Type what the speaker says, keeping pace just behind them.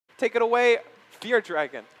Take it away, Fear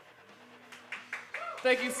Dragon.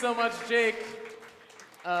 Thank you so much, Jake.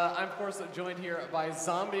 I'm, of course, joined here by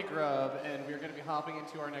Zombie Grub, and we're going to be hopping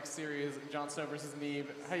into our next series, JonSnow versus Neeb.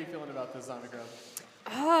 How are you feeling about this, Zombie Grub?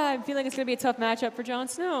 I'm feeling it's going to be a tough matchup for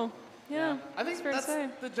JonSnow. Yeah, I think that's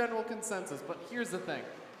the general consensus, but here's the thing.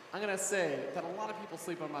 I'm going to say that a lot of people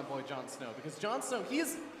sleep on my boy JonSnow, because JonSnow, he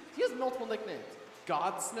has multiple nicknames.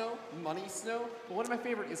 God Snow, Money Snow, but one of my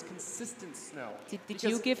favorite is Consistent Snow. Did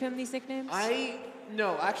you give him these nicknames?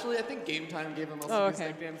 No, actually, I think Game Time gave him most of these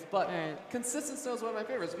nicknames, but Consistent Snow is one of my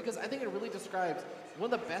favorites because I think it really describes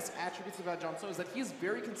one of the best attributes about JonSnow is that he's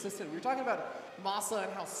very consistent. We were talking about Masa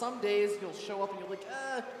and how some days he'll show up and you're like,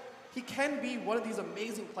 he can be one of these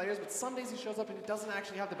amazing players, but some days he shows up and he doesn't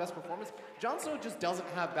actually have the best performance. JonSnow just doesn't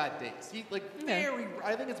have bad days. He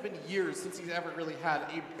I think it's been years since he's ever really had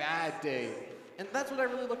a bad day. And that's what I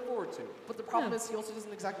really look forward to. But the problem is he also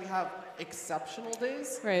doesn't exactly have exceptional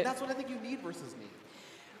days. Right. That's what I think you need versus Neeb.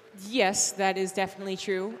 Yes, that is definitely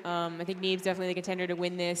true. I think Neeb's definitely the contender to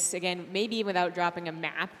win this. Again, maybe without dropping a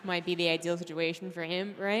map might be the ideal situation for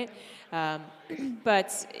him, right?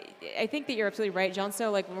 But I think that you're absolutely right.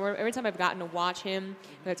 JonSnow, like every time I've gotten to watch him,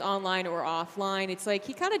 whether it's online or offline, it's like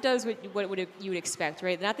he kind of does what you would expect,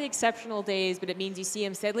 right? Not the exceptional days, but it means you see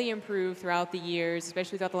him steadily improve throughout the years,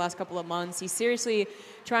 especially throughout the last couple of months. He's seriously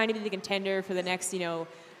trying to be the contender for the next, like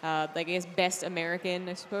I guess best American,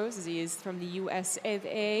 I suppose, as he is from the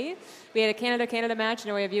USAV. We had a Canada match,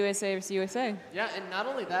 now we have USA versus USA. Yeah, and not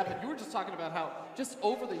only that, but you were just talking about how just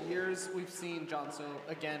over the years we've seen JonSnow,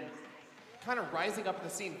 again, kind of rising up in the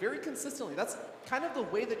scene very consistently. That's kind of the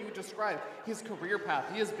way that you would describe his career path.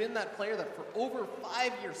 He has been that player that for over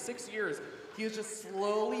 5 years, 6 years, he has just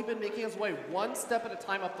slowly been making his way one step at a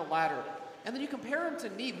time up the ladder. And then you compare him to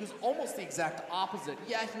Neeb, who's almost the exact opposite.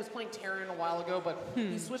 Yeah, he was playing Terran a while ago, but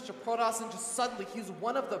he switched to Protoss, and just suddenly he's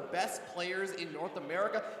one of the best players in North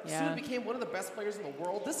America. Soon became one of the best players in the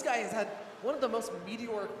world. This guy has had one of the most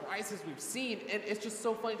meteoric rises we've seen, and it's just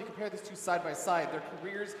so funny to compare these two side by side. Their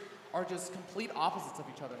careers are just complete opposites of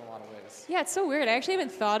each other in a lot of ways. Yeah, it's so weird. I actually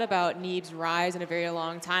haven't thought about Neeb's rise in a very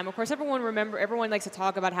long time. Of course, everyone likes to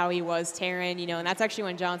talk about how he was Terran, and that's actually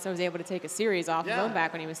when JonSnow was able to take a series off of him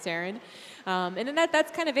back when he was Terran. And then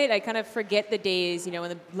that's kind of it. I kind of forget the days, when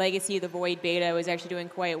the Legacy of the Void beta was actually doing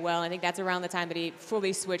quite well. I think that's around the time that he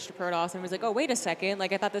fully switched to Protoss and was like, oh, wait a second.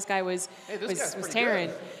 Like, I thought this guy was Terran.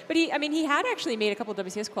 Good. But he had actually made a couple of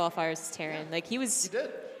WCS qualifiers as Terran. Like, he was... He did.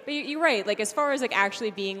 But you're right, like as far as like actually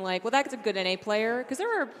being like, well, that's a good NA player, because there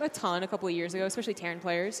were a ton a couple of years ago, especially Terran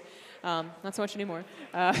players. Not so much anymore.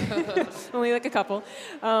 Only like a couple.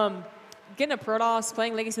 Getting a Protoss,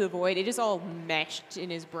 playing Legacy of the Void, it just all meshed in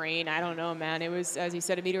his brain. I don't know, man. It was, as you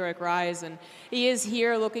said, a meteoric rise, and he is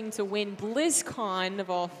here looking to win BlizzCon, of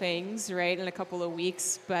all things, right, in a couple of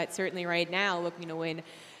weeks, but certainly right now looking to win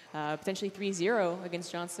potentially 3-0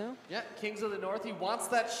 against JonSnow. Yeah, Kings of the North. He wants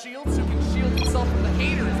that shield so he can shield himself from the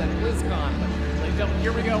haters at BlizzCon. But, ladies and gentlemen,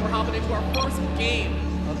 here we go. We're hopping into our first game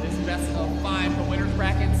of this best of 5, the winners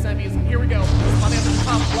bracket semis. And here we go. On the other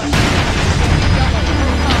top left. Yellow,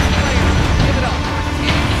 top player. Give it up.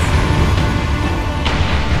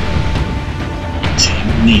 Team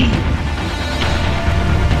Neeb.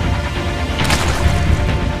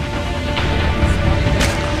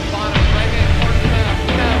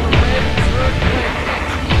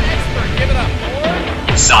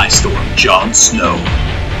 Storm JonSnow.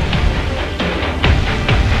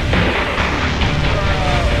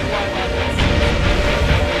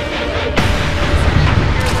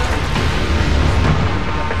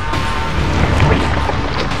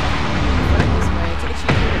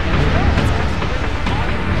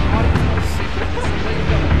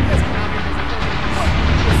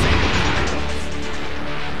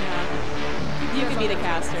 You could be the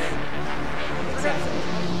caster.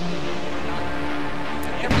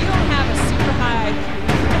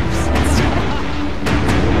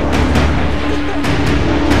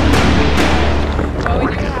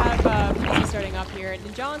 Starting up here, and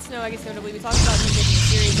JonSnow, I guess notably, we talked about him making a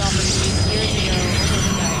series off of me years ago, almost,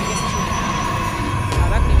 I guess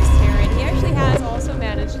 2.5. Back when he was Terran. He actually has also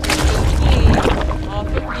managed to make a game off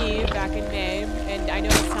of me back in May, and I know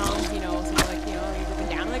it sounds, something like, you're looking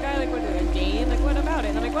down on the guy, like, what, a game? Like, what about it?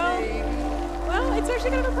 And I'm like, well, it's actually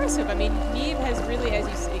kind of impressive. I mean, Neeb has really, as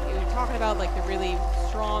you're talking about, like, the really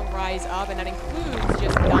strong rise up, and that includes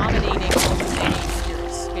just dominating all the same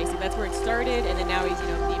years, basically. That's where it started, and then now he's,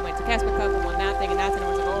 he went to Casper Cup and won that thing, and that's when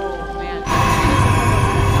everyone's like, oh, man.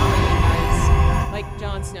 Like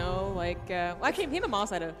JonSnow, like, well, actually, him and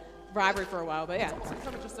Moss had a rivalry for a while, but yeah. It's almost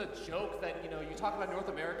becoming just a joke that, you know, you talk about North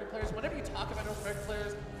American players. Whenever you talk about North American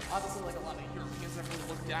players, obviously like a lot of Europeans that really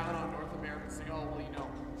look down on North Americans, saying, oh, well, you know,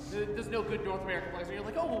 there's no good North American players. And you're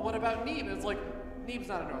like, oh, well, what about Neeb? And it's like, Neeb's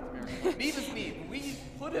not a North American. Neeb is Neeb. We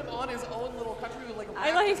put him on his own little country, we like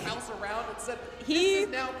wrapped his house around and said, this is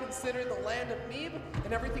now considered the land of Neeb,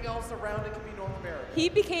 and everything else around it can be North America.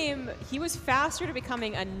 He was faster to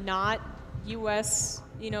becoming a not U.S.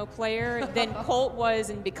 Player than Colt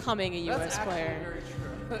was in becoming a U.S. player. That's actually very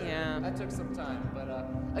true. Yeah. That took some time, but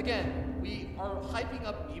again, we are hyping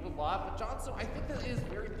up Neeb a lot, but JonSnow, I think that it is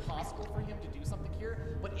very possible for him to do something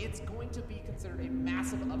here, but it's going to be considered a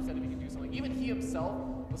massive upset if he can do something. Even he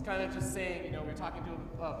himself was kind of just saying, we were talking to him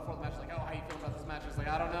before the match, like, oh, how you feel about this match? He's like,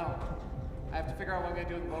 I don't know. I have to figure out what I'm going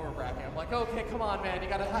to do in the lower bracket. I'm like, okay, come on, man. You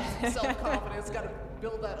got to have some self-confidence, got to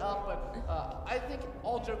build that up. But I think,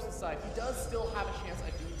 all jokes aside, he does still have a chance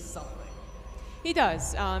at doing something. He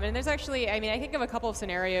does, and there's actually, I think of a couple of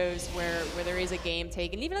scenarios where there is a game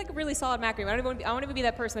taken, even like a really solid macro game. I want to be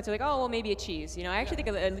that person that's like, oh, well, maybe a cheese. I actually think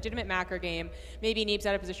a legitimate macro game, maybe Neeb's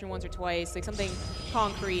out of position once or twice, like something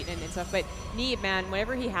concrete and stuff. But Neeb, man,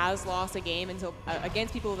 whenever he has lost a game until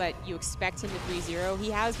against people that you expect him to 3-0, he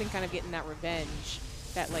has been kind of getting that revenge.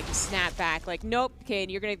 That like snap back, like, nope,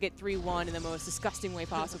 kid, you're gonna get 3-1 in the most disgusting way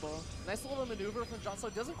possible. Nice little maneuver from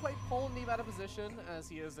JonSnow. Doesn't quite pull Neeb out of position, as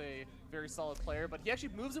he is a very solid player, but he actually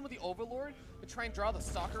moves in with the Overlord to try and draw the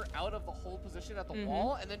Stalker out of the hold position at the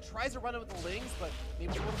wall, and then tries to run it with the Lings, but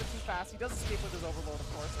Neeb's a little bit too fast. He does escape with his Overlord,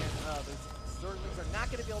 of course, and the Zerglings are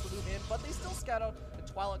not gonna be able to move in, but they still scout out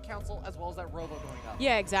the Twilight Council as well as that Robo going up.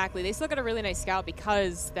 Yeah, exactly. They still got a really nice scout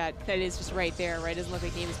because that is just right there, right? It doesn't look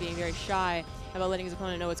like Neeb is being very shy about letting his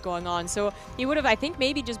opponent know what's going on. So he would have, I think,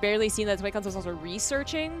 maybe just barely seen that the Twilight Council was also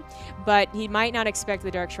researching, but he might not expect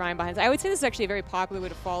the Dark Shrine behind. I would say this is actually a very popular way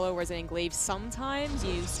to follow, whereas in Englave, sometimes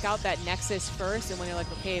you scout that Nexus first, and when you're like,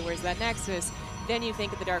 okay, where's that Nexus? Then you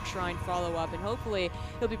think of the Dark Shrine follow-up, and hopefully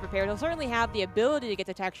he'll be prepared. He'll certainly have the ability to get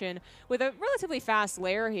detection with a relatively fast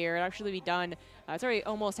layer here. It'll actually be done. It's already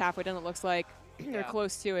almost halfway done, it looks like. They're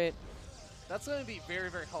close to it. That's going to be very,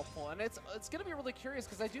 very helpful, and it's going to be really curious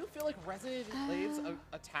because I do feel like Resident Enklave's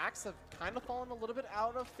attacks have kind of fallen a little bit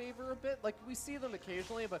out of favor a bit. Like, we see them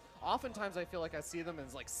occasionally, but oftentimes I feel like I see them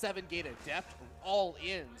as like 7-gate adept all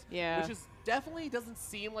ins, which is definitely doesn't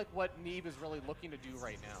seem like what Neeb is really looking to do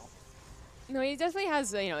right now. No, he definitely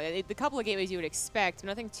has, the couple of gateways you would expect, but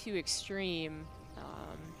nothing too extreme.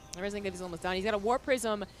 Resident Enklave is almost done. He's got a Warp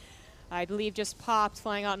Prism, I believe, just popped,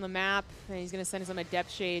 flying out on the map, and he's going to send some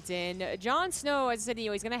Adept Shades in. JonSnow, as I said,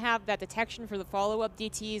 he's going to have that detection for the follow-up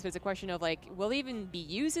DTs, but it's a question of, like, will they even be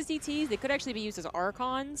used as DTs? They could actually be used as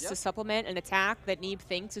Archons to supplement an attack that Neeb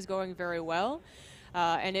thinks is going very well.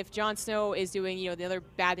 And if JonSnow is doing, the other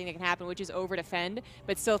bad thing that can happen, which is over-defend,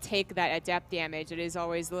 but still take that Adept damage, it is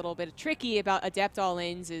always a little bit tricky about Adept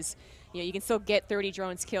all-ins is, you can still get 30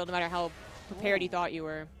 drones killed no matter how prepared you thought you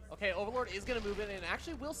were. Okay, Overlord is going to move in and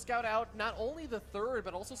actually will scout out not only the third,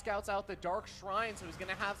 but also scouts out the Dark Shrine, so he's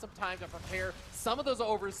going to have some time to prepare some of those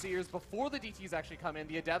Overseers before the DTs actually come in.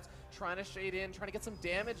 The Adepts trying to shade in, trying to get some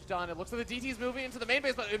damage done. It looks like the DTs moving into the main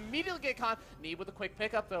base, but immediately get caught. Neeb with a quick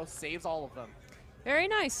pickup, though, saves all of them. Very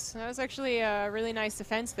nice. That was actually a really nice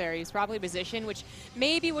defense there. He's probably positioned, which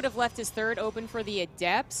maybe would have left his third open for the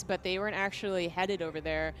Adepts, but they weren't actually headed over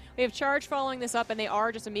there. We have Charge following this up, and they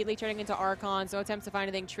are just immediately turning into Archons. No attempts to find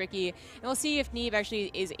anything tricky. And we'll see if Neeb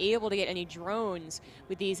actually is able to get any drones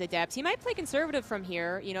with these Adepts. He might play conservative from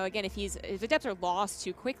here. Again, if Adepts are lost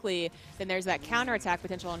too quickly, then there's that counterattack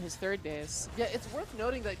potential on his third base. Yeah, it's worth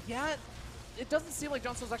noting that, it doesn't seem like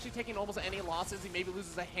JonSnow's actually taking almost any losses. He maybe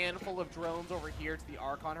loses a handful of drones over here to the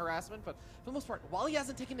Archon harassment, but for the most part, while he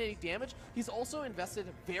hasn't taken any damage, he's also invested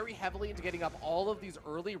very heavily into getting up all of these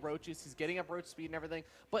early roaches. He's getting up roach speed and everything,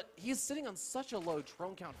 but he's sitting on such a low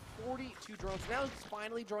drone count, 42 drones. Now he's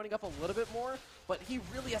finally droning up a little bit more, but he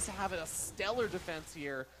really has to have a stellar defense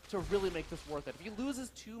here to really make this worth it. If he loses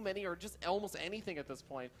too many or just almost anything at this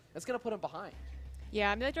point, it's going to put him behind.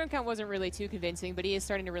 Yeah, that drone count wasn't really too convincing, but he is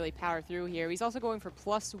starting to really power through here. He's also going for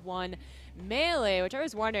 +1 melee, which I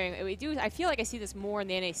was wondering. I feel like I see this more in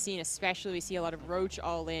the NA scene, especially we see a lot of Roach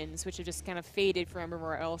all-ins, which have just kind of faded from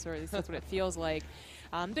everywhere else, or at least that's what it feels like.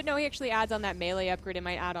 But no, he actually adds on that melee upgrade. It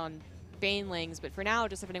might add on Banelings, but for now,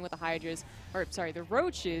 just defending with the the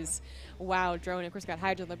Roaches. Wow, drone, of course, got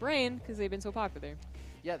Hydra in the brain because they've been so popular.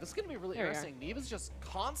 Yeah, this is going to be really interesting. Neeb is just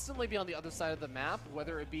constantly be on the other side of the map,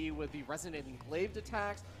 whether it be with the resonating glaive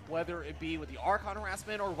attacks, whether it be with the Archon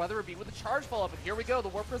harassment, or whether it be with the charge follow-up. And here we go, the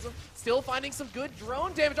Warp Prism still finding some good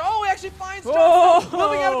drone damage. Oh, he actually finds JonSnow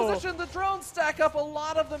moving out of position. The drones stack up. A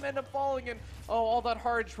lot of them end up falling, and all that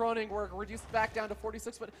hard droning work reduced back down to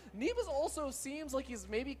 46. But Neeb also seems like he's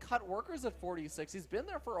maybe cut workers at 46. He's been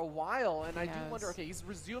there for a while, and I do wonder, okay, he's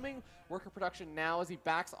resuming worker production now as he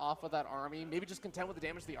backs off of that army, maybe just content with the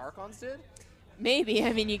damage the Archons did? Maybe.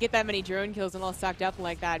 I mean, you get that many drone kills and all stacked up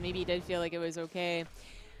like that. Maybe he did feel like it was okay.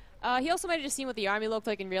 He also might have just seen what the army looked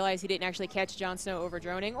like and realized he didn't actually catch JonSnow over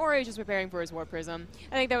droning, or he was just preparing for his Warp Prism.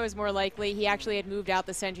 I think that was more likely. He actually had moved out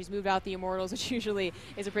the sentries, moved out the Immortals, which usually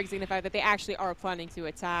is a pretty significant fact that they actually are planning to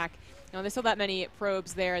attack. Now, there's still that many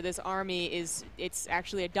probes there. This army it's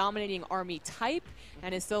actually a dominating army type,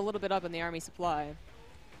 and is still a little bit up in the army supply.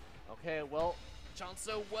 Okay, well,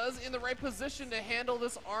 JonSnow was in the right position to handle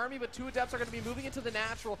this army, but two Adepts are going to be moving into the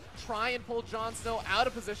natural, try and pull JonSnow out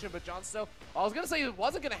of position, but JonSnow, I was going to say he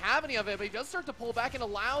wasn't going to have any of it, but he does start to pull back and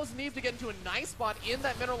allows Neeb to get into a nice spot in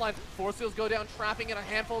that mineral line. Force fields go down, trapping in a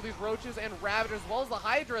handful of these Roaches and Ravagers, as well as the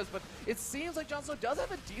Hydras, but it seems like JonSnow does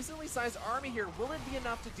have a decently sized army here. Will it be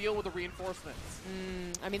enough to deal with the reinforcements?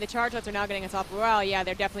 I mean, the Charge Lots are now getting on top. Well, yeah,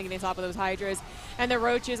 they're definitely getting on top of those Hydras. And the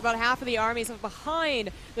Roaches, about half of the army is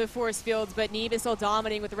behind the Force fields, but Neeb is still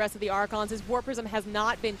dominating with the rest of the Archons. His Warp Prism has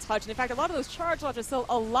not been touched. And in fact, a lot of those Charge Lots are still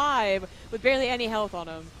alive with barely any health on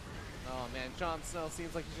them. Oh man, JonSnow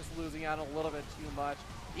seems like he's just losing out a little bit too much.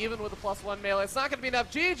 Even with the +1 melee, it's not going to be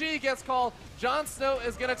enough. GG gets called. JonSnow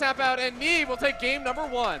is going to tap out, and Neeb will take game number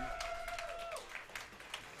 1.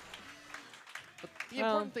 But the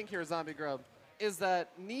important thing here, Zombie Grub, is that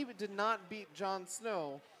Neeb did not beat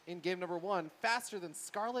JonSnow in game number 1 faster than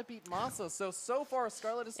Scarlet beat Masa. So far,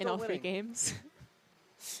 Scarlet is still winning. In all 3 games.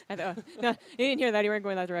 I thought, no, you didn't hear that. You weren't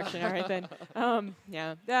going that direction. All right then.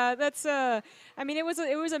 Yeah, that's. I mean, it was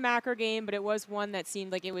a macro game, but it was one that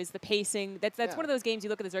seemed like it was the pacing. That's one of those games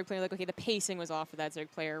you look at the Zerg player like, okay, the pacing was off for that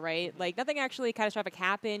Zerg player, right? Like nothing actually catastrophic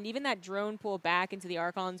happened. Even that drone pull back into the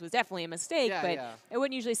Archons was definitely a mistake, but I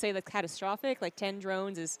wouldn't usually say that's catastrophic. Like 10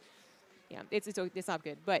 drones is. Yeah, it's not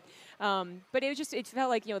good, but it felt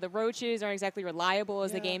like, you know, the Roaches aren't exactly reliable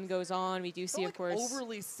as the game goes on. We do see, of course,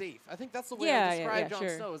 overly safe. I think that's the way I described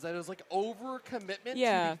JonSnow, is that it was like over commitment to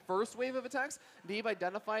the first wave of attacks. Neeb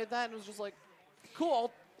identified that and was just like, cool,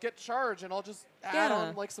 I'll get charged and I'll just add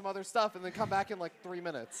on like some other stuff and then come back in like 3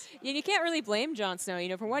 minutes. Yeah, you can't really blame JonSnow. You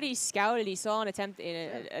know, from what he scouted, he saw an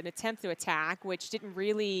attempt to attack, which he didn't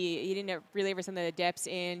really ever send the Adepts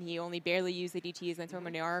in. He only barely used the DTs and then throw them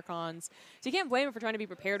in the Archons. So you can't blame him for trying to be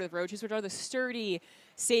prepared with Roaches, which are the sturdy,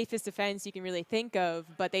 safest defense you can really think of,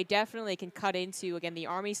 but they definitely can cut into, again, the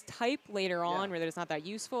army's type later on where it's not that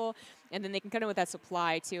useful, and then they can cut in with that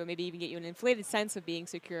supply too, and maybe even get you an inflated sense of being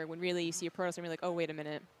secure when really you see a Protoss and you're like, oh, wait a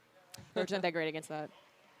minute. Roaches aren't that great against that.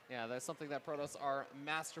 Yeah, that's something that Protoss are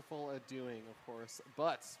masterful at doing, of course.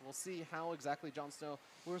 But we'll see how exactly JonSnow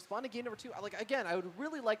will respond to game number 2. Like, again, I would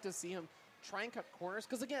really like to see him try and cut corners,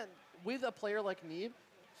 because, again, with a player like Neeb,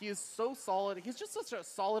 he is so solid. He's just such a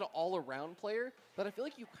solid all-around player that I feel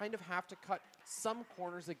like you kind of have to cut some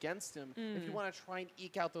corners against him if you want to try and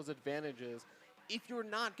eke out those advantages. If you're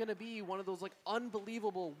not going to be one of those like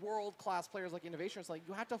unbelievable world-class players like Innovations, like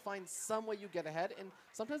you have to find some way you get ahead, and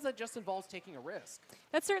sometimes that just involves taking a risk.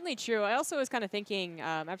 That's certainly true. I also was kind of thinking,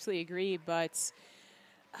 absolutely agree, but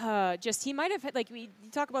just he might have had, like, you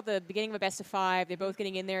talk about the beginning of a best of 5. They're both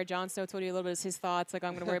getting in there. JonSnow told you a little bit of his thoughts, like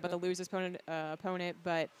I'm going to worry about the loser's opponent,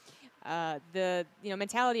 but the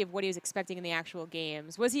mentality of what he was expecting in the actual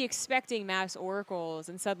games. Was he expecting mass oracles,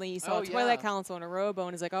 and suddenly he saw Twilight Council and a Robo,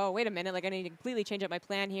 and is like, oh, wait a minute, like I need to completely change up my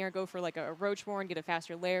plan here, go for like a Roachborn, get a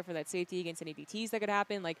faster lair for that safety against any DTs that could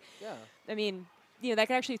happen. Like, I mean, that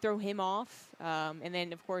could actually throw him off. And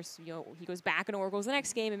then, of course, he goes back in Oracles the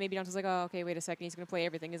next game, and maybe JonSnow's like, oh, okay, wait a second, he's going to play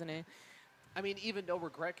everything, isn't he? I mean, even No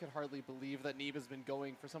Regret could hardly believe that Neeb has been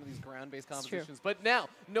going for some of these ground-based compositions. But now,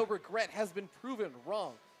 No Regret has been proven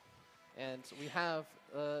wrong. And we have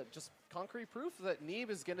just concrete proof that Neeb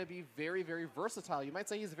is going to be very, very versatile. You might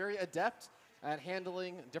say he's very adept at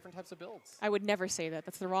handling different types of builds. I would never say that.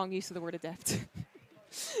 That's the wrong use of the word adept.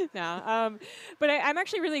 No, but I'm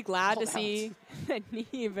actually really glad to see that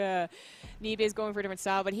Neeb is going for a different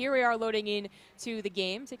style. But here we are loading in to the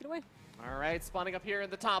game. Take it away. All right, spawning up here in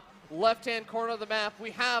the top left-hand corner of the map,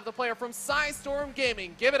 we have the player from Psystorm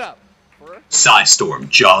Gaming. Give it up for Psystorm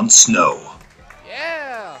JonSnow.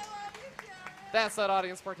 Yeah! That's that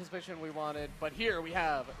audience participation we wanted. But here we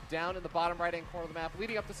have, down in the bottom right-hand corner of the map,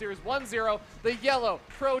 leading up to Series 1-0, the yellow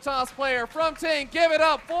Protoss player from Ting. Give it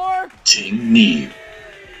up for Ting Neeb.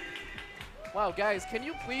 Wow, guys, can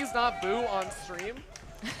you please not boo on stream?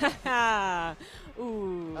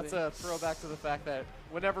 Ooh. That's a throwback to the fact that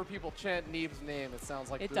whenever people chant Neeb's name, it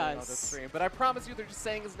sounds like It booing on does. this stream. But I promise you, they're just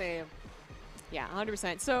saying his name. Yeah,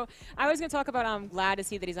 100%. So I was going to talk about I'm glad to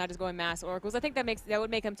see that he's not just going mass oracles. I think that would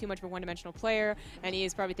make him too much of a one-dimensional player, and he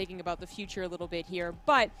is probably thinking about the future a little bit here.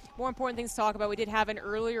 But more important things to talk about, we did have an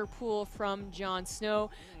earlier pool from JonSnow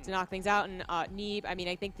to knock things out, and Neeb, I mean,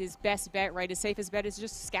 I think his best bet, right, his safest bet is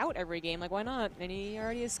just scout every game. Like, why not? And he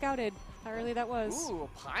already has scouted. How early that was. Ooh,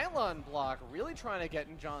 pylon block, really trying to get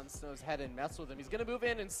in JonSnow's head and mess with him. He's going to move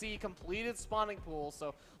in and see completed spawning pool,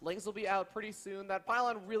 so Lings will be out pretty soon. That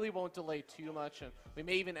pylon really won't delay too much, and we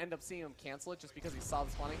may even end up seeing him cancel it just because he saw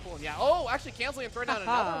the spawning pool. And yeah, oh, actually canceling and throwing down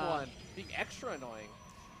another one. Being extra annoying.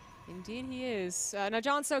 Indeed he is. Now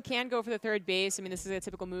JonSnow can go for the third base. I mean, this is a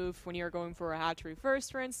typical move when you're going for a hatchery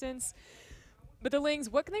first, for instance. But the Lings,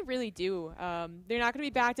 what can they really do? They're not going to be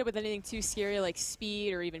backed up with anything too scary like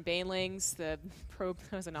speed or even Banelings. The probe,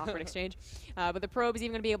 that was an awkward exchange. But the probe is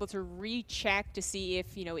even going to be able to recheck to see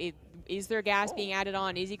if, you know, is there gas being added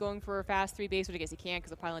on? Is he going for a fast 3 base? Which I guess he can't because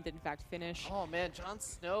the pylon did in fact finish. Oh man,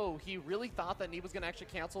 JonSnow, he really thought that Neeb was going to actually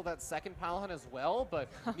cancel that second pylon as well, but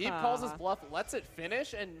Neeb calls his bluff, lets it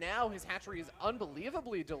finish, and now his hatchery is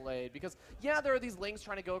unbelievably delayed because, yeah, there are these Lings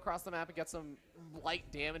trying to go across the map and get some light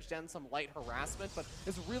damage done, some light harassment, but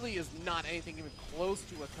this really is not anything even close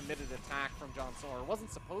to a committed attack from JonSnow, or it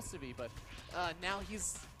wasn't supposed to be, but now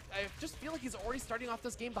I just feel like he's already starting off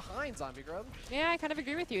this game behind Zombie Grub. Yeah, I kind of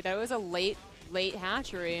agree with you. That was a late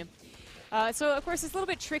hatchery. So, of course, it's a little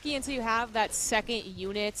bit tricky until you have that second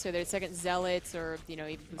unit, or their second zealots, or, you know,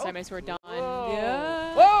 even semis who are done. Whoa.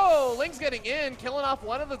 Yeah. Whoa! Lings getting in, killing off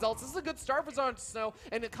one of the zealots. This is a good start for JonSnow,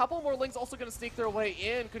 and a couple more Lings also going to sneak their way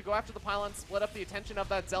in. Could go after the pylon, split up the attention of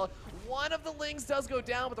that zealot. One of the Lings does go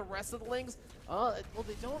down, but the rest of the Lings, well,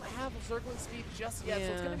 they don't have circling speed just yet, so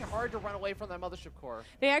it's going to be hard to run away from that mothership core.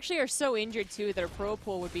 They actually are so injured, too, that a probe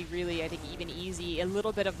pull would be really, I think, even easy. A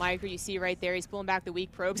little bit of micro, you see right there. He's pulling back the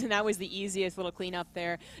weak probes, and that was the easiest little cleanup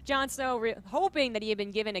there. JonSnow, hoping that he had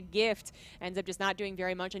been given a gift, ends up just not doing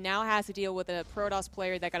very much, and now has to deal with a Protoss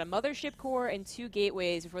player that got a mothership core and 2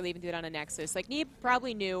 gateways before they even do it on a Nexus. Like, Neeb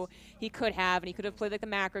probably knew he could have, and he could have played like the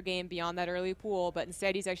macro game beyond that early pool, but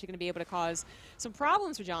instead he's actually going to be able to cause some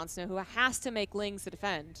problems for JonSnow, who has to make Lings to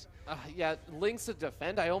defend. Yeah, Lings to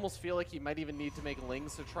defend. I almost feel like he might even need to make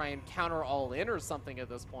Lings to try and counter all in or something at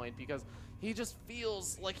this point, because he just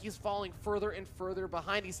feels like he's falling further and further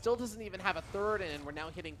behind. He still doesn't even have a third, and we're now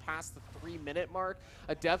hitting past the 3-minute mark.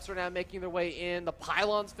 Adepts are now making their way in. The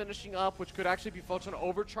pylon's finishing up, which could actually be focused on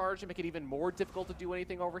overcharge and make it even more difficult to do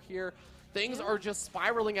anything over here. Things are just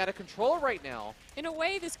spiraling out of control right now. In a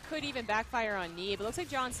way, this could even backfire on Neeb. It looks like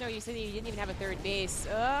JonSnow, you said he didn't even have a third base.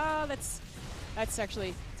 Oh, that's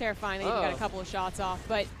actually terrifying. They even got a couple of shots off.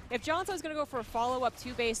 But if JonSnow is going to go for a follow-up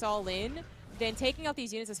 2-base all-in, then taking out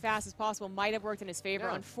these units as fast as possible might have worked in his favor.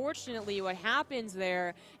 Yeah. Unfortunately, what happens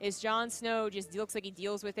there is JonSnow just looks like he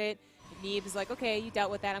deals with it. Neeb is like, okay, you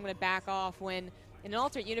dealt with that. I'm going to back off. When in an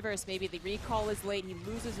alternate universe, maybe the recall is late, he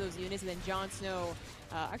loses those units, and then JonSnow,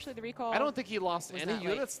 actually the recall, I don't think he lost any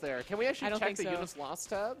units there. Can we actually check the units lost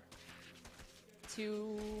tab?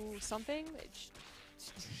 To something?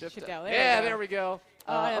 Shift out. Yeah, there we go.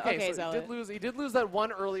 Okay, so he did lose that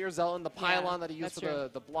one earlier zealot in the pylon that he used for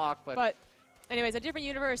the block, but anyways, a different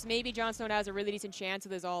universe, maybe JonSnow has a really decent chance of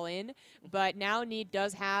this all-in, but now Neeb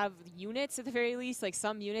does have units at the very least, like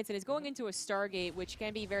some units, and is going into a Stargate, which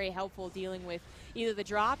can be very helpful dealing with either the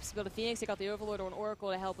drops, build a Phoenix, take out the Overlord, or an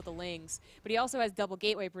Oracle to help with the Lings. But he also has double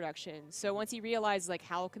gateway production, so once he realizes like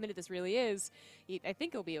how committed this really is, I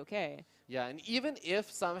think he'll be okay. Yeah, and even if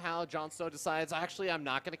somehow JonSnow decides, actually, I'm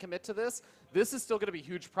not going to commit to this, this is still going to be a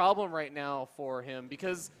huge problem right now for him,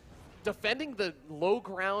 because defending the low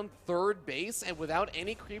ground third base and without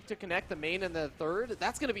any creep to connect the main and the third,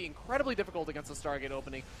 that's going to be incredibly difficult against a Stargate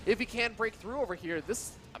opening. If he can't break through over here,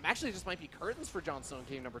 this actually just might be curtains for JonSnow in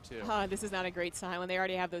game number 2. This is not a great sign when they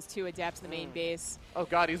already have those 2 adepts in the main base. Oh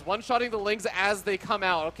god, he's one-shotting the Lings as they come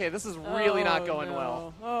out. Okay, this is really not going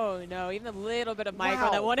well. Oh no, even a little bit of micro.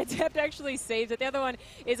 That one adept actually saves it. The other one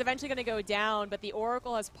is eventually going to go down, but the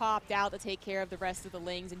Oracle has popped out to take care of the rest of the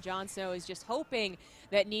Lings, and JonSnow is just hoping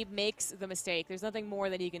that Neeb makes the mistake. There's nothing more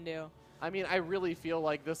that he can do. I mean, I really feel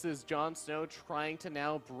like this is JonSnow trying to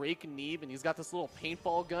now break Neeb, and he's got this little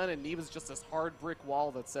paintball gun, and Neeb is just this hard brick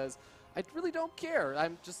wall that says, I really don't care.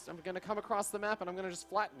 I'm going to come across the map, and I'm going to just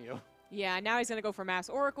flatten you. Yeah, now he's going to go for Mass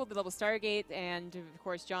Oracle, the double Stargate, and of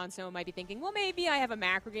course JonSnow might be thinking, well, maybe I have a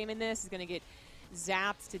macro game in this. He's going to get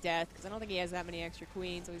zapped to death because I don't think he has that many extra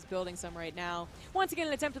queens, so he's building some right now. Once again,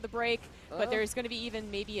 an attempt at the break, but there's going to be even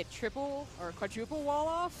maybe a triple or quadruple wall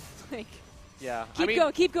off. Like, yeah,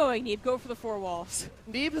 keep going, Neeb. Go for the 4 walls.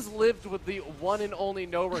 Neeb has lived with the one and only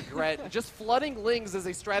no regret. Just flooding Lings is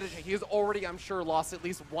a strategy he has already, I'm sure, lost at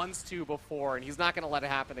least once to before, and he's not going to let it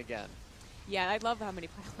happen again. Yeah, I love how many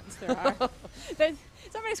pylons there are. The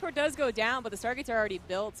Stargate score does go down, but the Stargates are already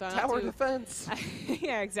built. So Tower defense.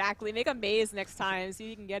 Yeah, exactly. Make a maze next time, see if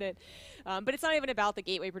you can get it. But it's not even about the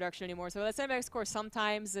gateway production anymore. So that Stargate score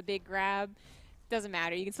sometimes a big grab. Doesn't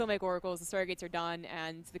matter. You can still make oracles. The Stargates are done,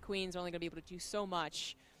 and the queens are only going to be able to do so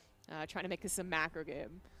much trying to make this a macro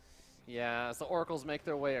game. Yeah, as the oracles make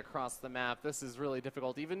their way across the map, this is really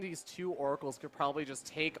difficult. Even these 2 oracles could probably just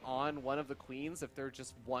take on one of the queens if they're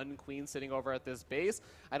just one queen sitting over at this base.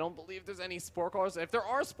 I don't believe there's any spore cores. If there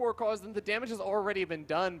are spore cores, then the damage has already been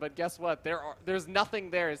done. But guess what? There's nothing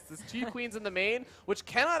there. It's just 2 queens in the main, which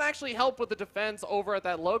cannot actually help with the defense over at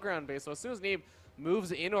that low ground base. So as soon as Neeb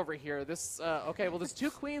moves in over here, this okay. Well, there's 2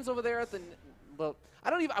 queens over there at the.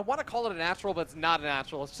 I want to call it a natural, but it's not a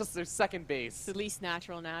natural. It's just their second base. It's the least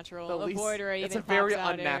natural. The Voider even it's a very pops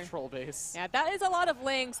out unnatural base. Yeah, that is a lot of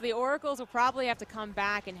links. The oracles will probably have to come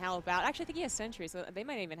back and help out. Actually, I think he has sentry, so they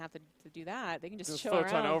might even have to do that. They can just chill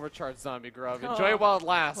Photon around. overcharge zombie grub. Enjoy it while it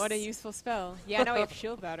lasts. What a useful spell. Yeah, now we have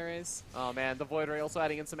shield batteries. Oh man, the Void Ray also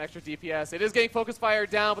adding in some extra DPS. It is getting focus fire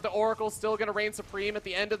down, but the Oracle's still going to reign supreme at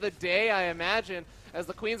the end of the day, I imagine. As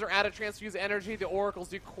the Queens are out of transfuse energy, the Oracles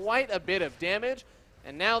do quite a bit of damage.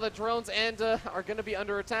 And now the drones are going to be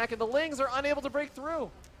under attack, and the Lings are unable to break through.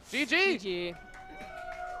 GG! GG.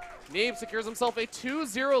 Neeb secures himself a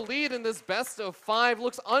 2-0 lead in this best of 5.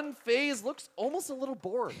 Looks unfazed, looks almost a little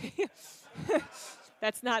bored.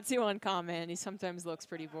 That's not too uncommon. He sometimes looks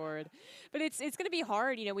pretty bored. But it's going to be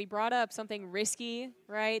hard. You know, we brought up something risky,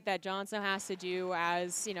 right, that JonSnow has to do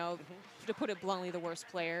as, you know, to put it bluntly, the worst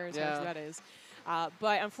player, as hard as that is.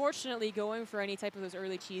 But unfortunately, going for any type of those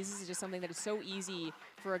early cheeses is just something that is so easy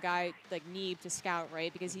for a guy like Neeb to scout,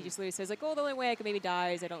 right? Because he just literally says, like, oh, the only way I can maybe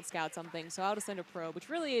die is I don't scout something, so I'll just send a probe, which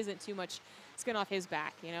really isn't too much skin off his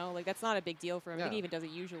back, you know? Like, that's not a big deal for him. I think he even does it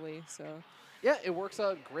usually, so. Yeah, it works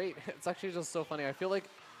out great. It's actually just so funny. I feel like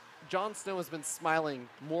JonSnow has been smiling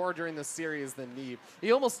more during this series than Neeb.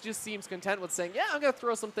 He almost just seems content with saying, yeah, I'm going to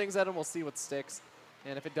throw some things at him. We'll see what sticks.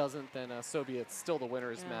 And if it doesn't, then so be it. Still the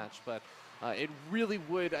winner's match. But it really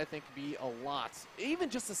would, I think, be a lot. Even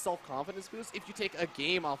just a self-confidence boost if you take a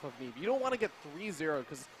game off of Neeb. You don't want to get 3-0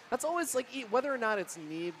 because that's always like, whether or not it's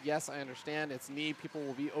Neeb, yes, I understand. It's Neeb. People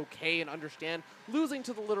will be okay and understand losing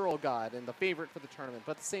to the literal god and the favorite for the tournament.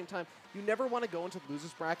 But at the same time, you never want to go into the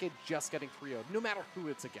loser's bracket just getting 3-0'd, no matter who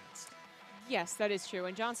it's against. Yes, that is true.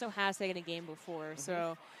 And JonSnow has taken a game before,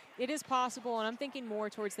 so it is possible. And I'm thinking more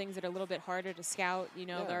towards things that are a little bit harder to scout. You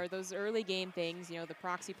know, there are those early game things, you know, the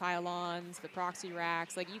proxy pylons, the proxy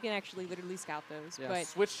racks. Like, you can actually literally scout those. Yeah, but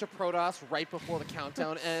switch to Protoss right before the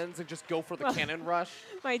countdown ends and just go for the cannon rush.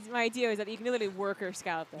 My idea is that you can literally work or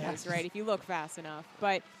scout those, right, if you look fast enough.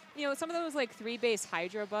 But, you know, some of those, like, 3-base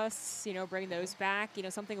Hydra busts, you know, bring those back. You know,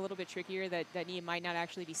 something a little bit trickier that Neeb might not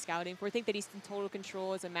actually be scouting for. I think that he's in total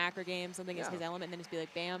control as a macro game. Something is his element, and then just be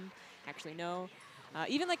like, bam, actually no.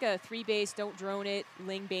 Even like a 3-base, don't drone it,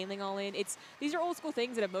 Ling, Baneling all in. These are old school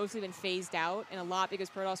things that have mostly been phased out, and a lot because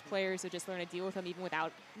Protoss players have just learned to deal with them even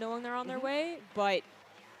without knowing they're on their way. But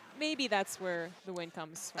maybe that's where the win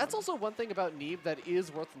comes from. That's also one thing about Neeb that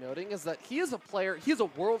is worth noting is that he is a player, he's a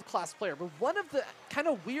world-class player, but one of the kind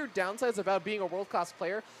of weird downsides about being a world-class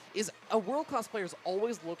player is a world-class player is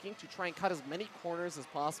always looking to try and cut as many corners as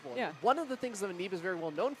possible. Yeah. And one of the things that Neeb is very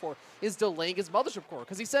well known for is delaying his mothership core,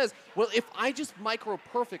 because he says, well, if I just micro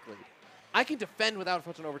perfectly, I can defend without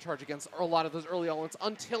Photon Overcharge against a lot of those early elements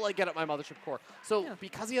until I get at my Mothership Core. So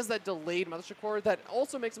because he has that delayed Mothership Core, that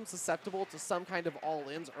also makes him susceptible to some kind of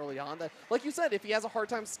all-ins early on that, like you said, if he has a hard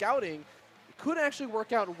time scouting, it could actually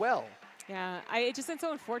work out well. Yeah, it just been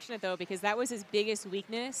so unfortunate, though, because that was his biggest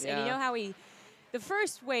weakness. And you know how the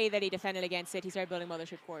first way that he defended against it, he started building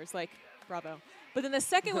Mothership Cores, like, bravo. But then the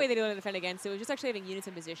second way they don't defend against it was just actually having units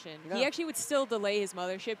in position. Yeah. He actually would still delay his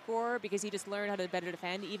Mothership Core because he just learned how to better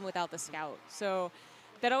defend even without the scout. So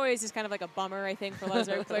that always is kind of like a bummer, I think, for a lot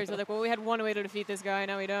of players. They're like, well, we had one way to defeat this guy,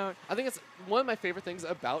 now we don't. I think it's one of my favorite things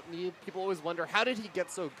about Neeb. People always wonder, how did he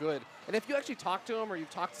get so good? And if you actually talk to him or you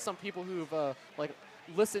talk to some people who've like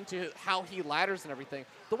listened to how he ladders and everything,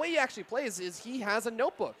 the way he actually plays is he has a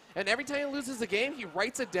notebook. And every time he loses a game, he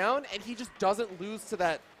writes it down, and he just doesn't lose to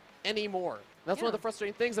that anymore. That's one of the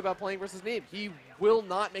frustrating things about playing versus Neeb. He will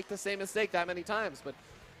not make the same mistake that many times, but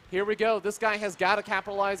Here we go. This guy has got to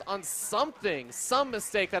capitalize on something, some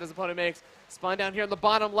mistake that his opponent makes. Spawn down here in the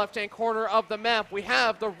bottom left-hand corner of the map. We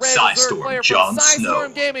have the red Zerg player from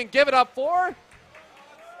SIV Gaming. Give it up for...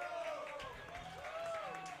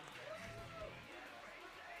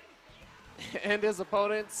 and his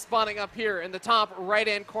opponent spawning up here in the top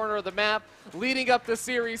right-hand corner of the map, leading up the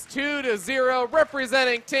series 2-0,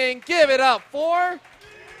 representing Ting. Give it up for...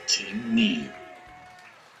 Team Neeb.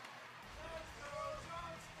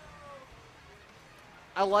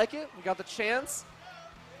 I like it. We got the chance.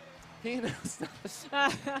 That's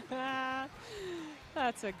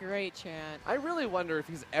a great chant. I really wonder if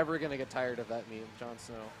he's ever going to get tired of that meme,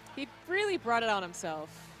 JonSnow. He really brought it on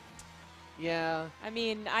himself. Yeah. I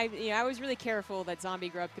mean, I was really careful that Zombie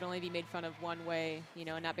Grub could only be made fun of one way,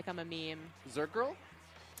 and not become a meme. Zerg Girl?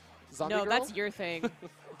 Zombie no, Girl? That's your thing.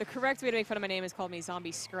 The correct way to make fun of my name is called me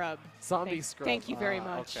Zombie Scrub. Zombie Scrub. Thank you very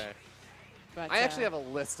much. Okay. But, I actually have a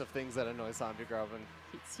list of things that annoy Zombie Grub. And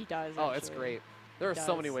he does. oh, it's great. There are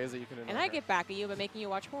so many ways that you can annoy And I her. get back at you by making you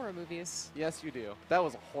watch horror movies. Yes, you do. That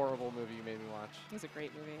was a horrible movie you made me watch. It was a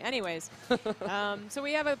great movie. Anyways, so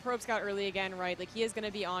we have a probe scout early again, right? Like, he is going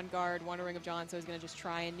to be on guard, wondering if JonSnow is going to just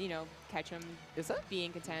try and, catch him. Is that?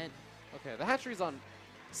 Being content. Okay, the hatchery's on.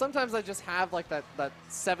 Sometimes I just have, like, that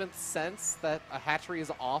seventh sense that a hatchery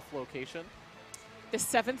is off location. The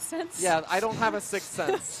seventh sense? Yeah, I don't have a sixth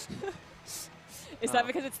sense. Is that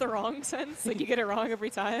because it's the wrong sense? Like, you get it wrong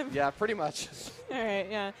every time? Yeah, pretty much. All right,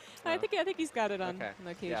 yeah. I think he's got it on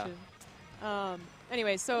location. Yeah.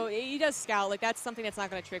 Anyway, so he does scout. Like, that's something that's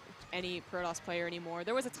not going to trick any Protoss player anymore.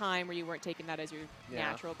 There was a time where you weren't taking that as your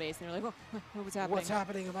natural base, and you're like, what's happening? What's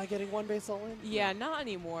happening? Am I getting one base all in? Yeah, not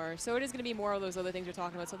anymore. So it is going to be more of those other things you're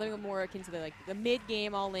talking about. Something more akin to the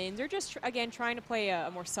mid-game all-ins, or just, again, trying to play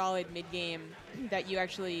a more solid mid-game that you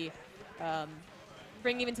actually...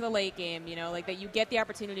 bring even to the late game, like that you get the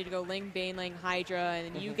opportunity to go Ling, Baneling, Hydra,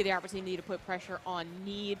 and then you get the opportunity to put pressure on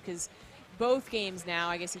Neeb, because both games now,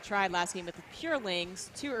 I guess he tried last game with the pure Lings,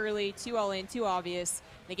 too early, too all-in, too obvious.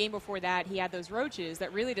 The game before that, he had those Roaches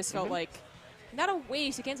that really just felt like, not a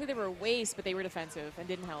waste, you can't say they were a waste, but they were defensive and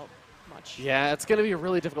didn't help much. Yeah, it's going to be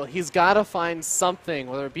really difficult. He's got to find something,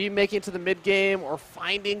 whether it be making it to the mid-game or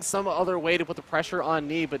finding some other way to put the pressure on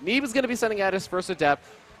Neeb. But Neeb is going to be sending out his first Adept,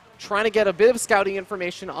 trying to get a bit of scouting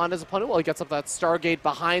information on his opponent while he gets up that Stargate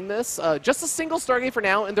behind this. Just a single Stargate for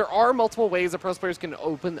now, and there are multiple ways that Pros players can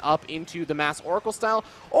open up into the Mass Oracle style,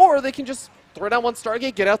 or they can just throw down one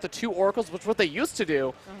Stargate, get out the 2 Oracles, which is what they used to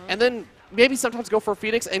do, and then maybe sometimes go for a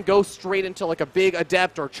Phoenix and go straight into like a big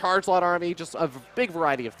Adept or Charge Lot army, just a big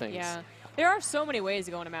variety of things. Yeah. There are so many ways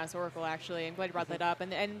to go into Mass Oracle, actually. I'm glad you brought that up.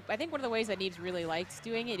 And I think one of the ways that Neebs really likes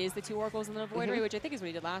doing it is the 2 Oracles and the Void Ray, which I think is what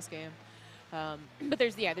he did last game. But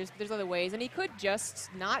there's other ways, and he could just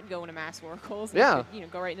not go into Mass Oracles. And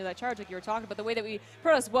could, go right into that charge like you were talking about. The way that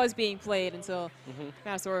Protoss was being played until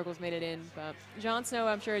Mass Oracles made it in. But JonSnow,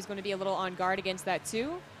 I'm sure, is going to be a little on guard against that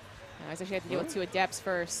too. He's actually have to deal with 2 Adepts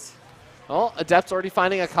first. Well, Adept's already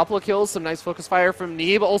finding a couple of kills. Some nice focus fire from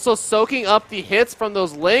Neeb. Also soaking up the hits from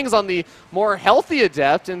those Lings on the more healthy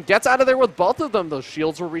Adept and gets out of there with both of them. Those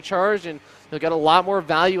shields were recharged, and he'll get a lot more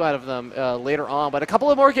value out of them later on. But a couple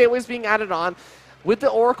of more gateways being added on. With the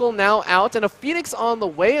Oracle now out and a Phoenix on the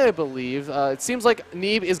way, I believe, it seems like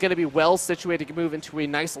Neeb is going to be well situated to move into a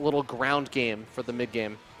nice little ground game for the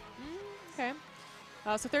mid-game. Okay.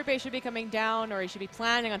 So third base should be coming down, or he should be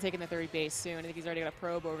planning on taking the third base soon. I think he's already got a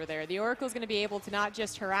probe over there. The Oracle's going to be able to not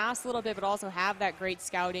just harass a little bit, but also have that great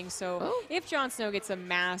scouting. So if JonSnow gets some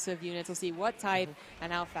massive units, we'll see what type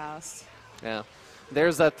and how fast. Yeah.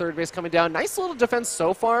 There's that third base coming down. Nice little defense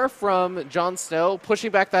so far from JonSnow, pushing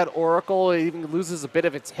back that Oracle. It even loses a bit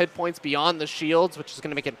of its hit points beyond the shields, which is going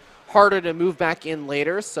to make it harder to move back in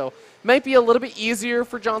later. So might be a little bit easier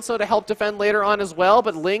for JonSnow to help defend later on as well.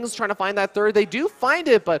 But Ling's trying to find that third. They do find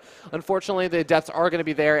it, but unfortunately the Adepts are going to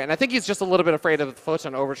be there. And I think he's just a little bit afraid of the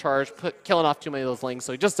Photon Overcharge, killing off too many of those Lings.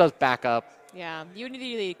 So he just does back up. Yeah, you need to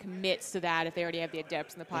really commit to that if they already have the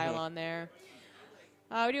Adepts in the pylon there.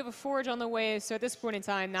 We do have a Forge on the way, so at this point in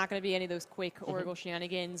time, not going to be any of those quick Oracle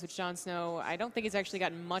shenanigans, which JonSnow, I don't think he's actually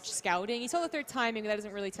gotten much scouting. He saw the third timing, but that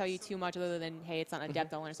doesn't really tell you too much other than, hey, it's not an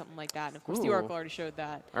Adept element or something like that. And of course, the Oracle already showed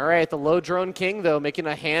that. All right, the low drone king, though, making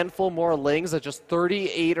a handful more Lings at just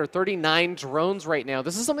 38 or 39 drones right now.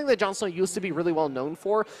 This is something that JonSnow used to be really well known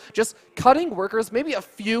for, just cutting workers, maybe a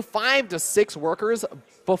few, 5 to 6 workers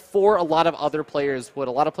before a lot of other players would.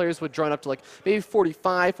 A lot of players would drone up to like maybe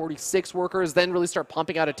 45, 46 workers, then really start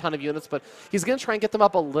pumping out a ton of units, but he's going to try and get them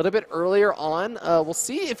up a little bit earlier on. We'll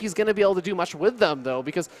see if he's going to be able to do much with them, though,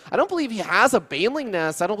 because I don't believe he has a Baneling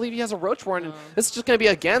Nest. I don't believe he has a Roach Warren, and this is just going to be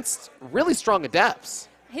against really strong Adepts.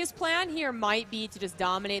 His plan here might be to just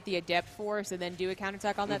dominate the Adept force and then do a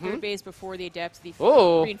counterattack on that third base before the Adept, the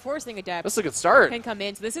reinforcing Adept, That's a good start. can come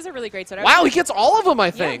in. So this is a really great start. Wow, he gets all of them, I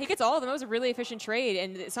Yeah, think. he gets all of them. That was a really efficient trade,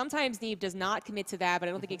 and sometimes Neeb does not commit to that, but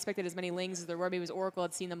I don't think he expected as many Lings as there were. Maybe it was Oracle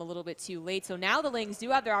had seen them a little bit too late. So now the Lings do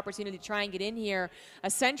have their opportunity to try and get in here. A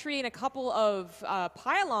Sentry and a couple of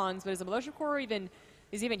pylons, but is the Militia Core even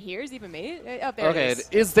here? Is he even made it? Oh, there Okay, it it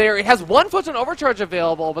is there. It has 1 Photon Overcharge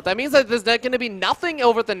available, but that means that there's not going to be nothing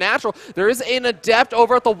over at the natural. There is an Adept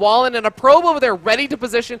over at the Wallen and a Probe over there ready to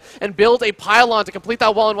position and build a pylon to complete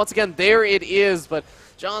that Wallen. Once again, there it is, but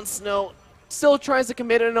JonSnow still tries to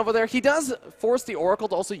commit in over there. He does force the Oracle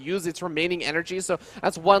to also use its remaining energy, so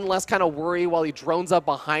that's one less kind of worry while he drones up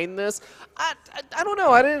behind this. I don't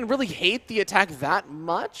know. I didn't really hate the attack that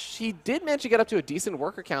much. He did manage to get up to a decent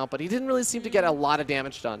worker count, but he didn't really seem to get a lot of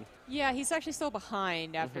damage done. Yeah, he's actually still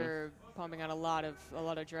behind after pumping out a lot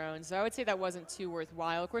of drones. So I would say that wasn't too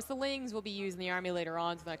worthwhile. Of course, the Lings will be used in the army later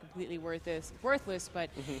on, so not completely worthless. But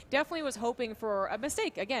definitely was hoping for a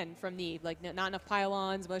mistake again from Neeb, like not enough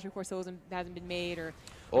pylons. Militia Core still hasn't been made, or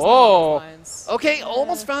okay,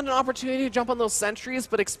 almost found an opportunity to jump on those sentries,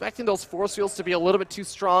 but expecting those force fields to be a little bit too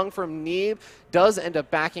strong from Neeb, does end up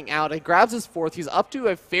backing out. He grabs his fourth. He's up to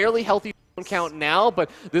a fairly healthy count now, but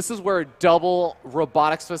this is where double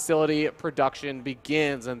robotics facility production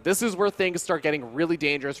begins, and this is where things start getting really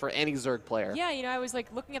dangerous for any Zerg player. Yeah, you know, I was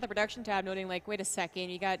like looking at the production tab, noting like, wait a second,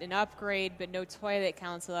 you got an upgrade, but no Twilight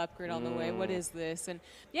Council upgrade on the way. What is this? And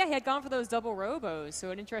yeah, he had gone for those double robos, so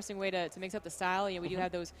an interesting way to mix up the style. You know, we do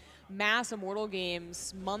have those mass Immortal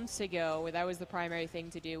games months ago where that was the primary thing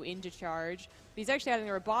to do, into charge. But he's actually having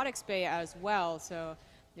a robotics bay as well, so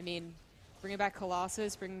I mean, bringing back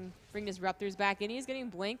Colossus, bring Disruptors back in. He's getting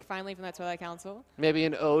Blink finally from that Twilight Council. Maybe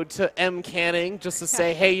an ode to M. Canning, just to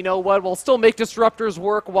say, hey, you know what, we'll still make Disruptors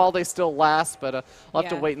work while they still last, but I'll have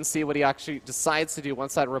to wait and see what he actually decides to do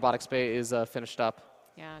once that robotics bay is finished up.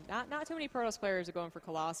 Yeah, not too many Protoss players are going for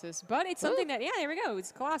Colossus, but it's something that, yeah, there we go,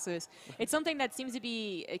 it's Colossus. It's something that seems to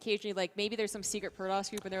be occasionally, like, maybe there's some secret Protoss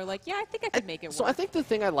group and they're like, yeah, I think I could make it work. So I think the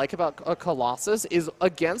thing I like about Colossus is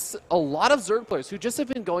against a lot of Zerg players who just have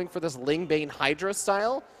been going for this Lingbane Hydra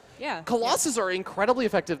style. Yeah. Colossus are incredibly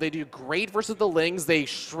effective. They do great versus the Lings. They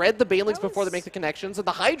shred the Banelings before they make the connections. And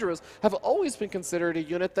the Hydras have always been considered a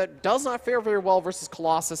unit that does not fare very well versus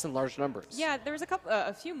Colossus in large numbers. Yeah, there was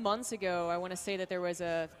a few months ago, I want to say that there was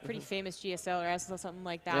a pretty famous GSL or SSL, something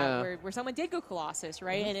like that, where someone did go Colossus,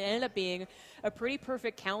 right? And it ended up being a pretty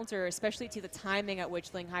perfect counter, especially to the timing at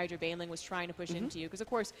which Ling Hydra Baneling was trying to push into you. Because, of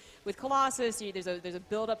course, with Colossus, there's a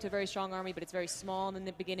build up to a very strong army, but it's very small. And in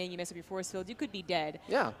the beginning, you mess up your force field, you could be dead.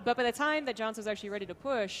 Yeah. But by the time that Johnson's actually ready to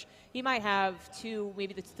push, he might have two,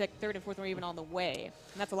 maybe the third and fourth one even on the way.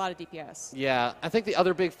 And that's a lot of DPS. Yeah, I think the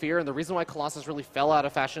other big fear, and the reason why Colossus really fell out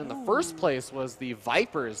of fashion in the first place, was the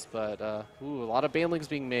Vipers. But, a lot of Banelings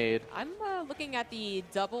being made. I'm looking at the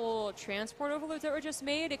double transport overloads that were just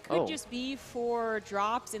made. It could just be for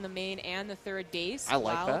drops in the main and the third base. I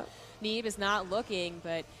like that. Neeb is not looking,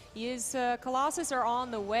 but he is, Colossus are on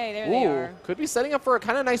the way. There they are. Could be setting up for a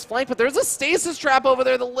kind of nice flank, but there's a stasis trap over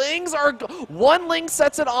there. The Lings are, one Ling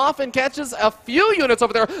sets it off and catches a few units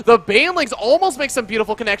over there. The Banelings almost make some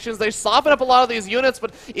beautiful connections. They soften up a lot of these units,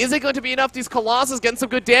 but is it going to be enough? These Colossus getting some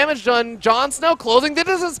good damage done. JonSnow closing the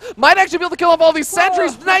distance, might actually be able to kill off all these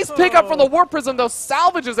sentries. Nice pickup from the Warp Prism, though,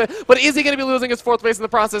 salvages it, but is he going to be losing his fourth base in the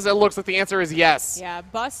process? It looks like the answer is yes. Yeah,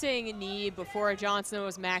 busting Neeb before JonSnow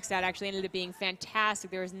was maxed out actually ended up being fantastic.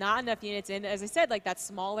 There was not enough units in. As I said, like that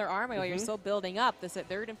smaller army while you're still building up. This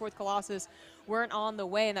third and fourth Colossus weren't on the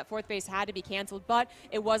way, and that fourth base had to be canceled, but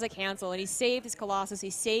it was a cancel, and he saved his Colossus.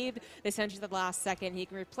 He saved the sentries at the last second. He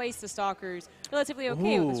can replace the Stalkers relatively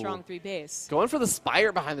okay with a strong 3 base. Going for the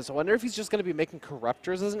Spire behind this. I wonder if he's just going to be making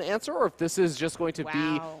Corruptors as an answer, or if this is just going to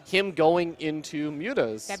be him going into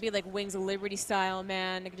Mutas. That'd be like Wings of Liberty style,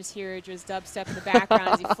 man. I can just hear just dubstep in the background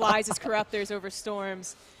as he flies his Corruptors over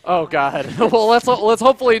storms. Oh, God. Well, let's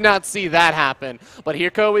hopefully not see that happen. But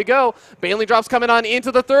here we go. Baneling drops coming on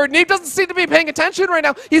into the third. Neeb doesn't seem to be paying attention right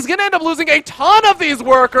now. He's going to end up losing a ton of these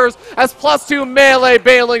workers as +2 melee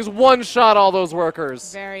Banelings one-shot all those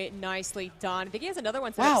workers. Very nicely done. I think he has another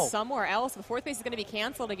one set up somewhere else. The fourth base is going to be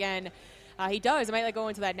canceled again. He does. It might like go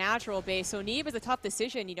into that natural base. So Neeb is a tough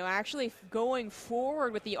decision. You know, actually going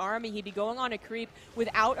forward with the army, he'd be going on a creep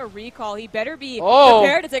without a recall. He better be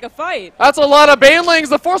prepared to take a fight. That's a lot of Banelings.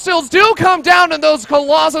 The Force Fields do come down, and those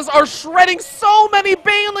Colossus are shredding so many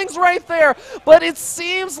Banelings right there. But it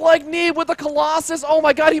seems like Neeb with the Colossus, oh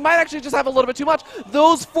my god, he might actually just have a little bit too much.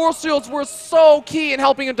 Those Force Fields were so key in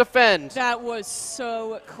helping him defend. That was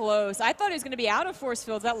so close. I thought he was going to be out of Force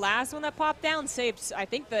Fields. That last one that popped down saved, I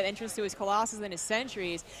think, the entrance to his Colossus and his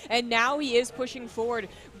Sentries. And now he is pushing forward.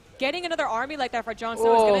 Getting another army like that for JonSnow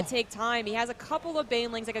is going to take time. He has a couple of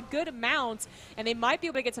Banelings, like a good amount, and they might be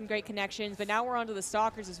able to get some great connections. But now we're onto the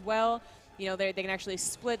Stalkers as well. You know, they can actually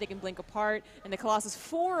split, they can blink apart, and the Colossus,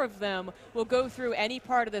 4 of them, will go through any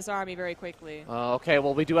part of this army very quickly. Okay,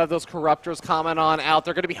 well, we do have those Corruptors coming on out.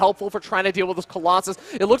 They're going to be helpful for trying to deal with this Colossus.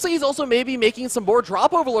 It looks like he's also maybe making some more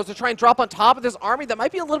drop overlords to try and drop on top of this army. That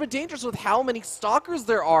might be a little bit dangerous with how many Stalkers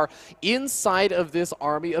there are inside of this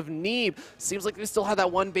army of Neeb. Seems like we still have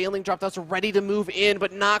that one Baneling drop that's ready to move in,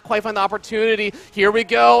 but not quite find the opportunity. Here we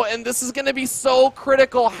go, and this is going to be so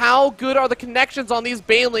critical. How good are the connections on these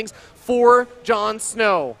Banelings for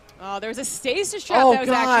JonSnow? Oh, there was a stasis trap that was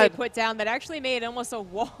actually put down that actually made almost a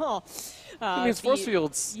wall. It means Force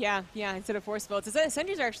Fields. Yeah, instead of Force Fields. The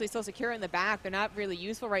Sentries are actually still secure in the back. They're not really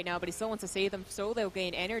useful right now, but he still wants to save them so they'll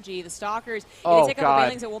gain energy. The Stalkers, if they take out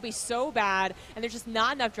the Banelings, it won't be so bad, and there's just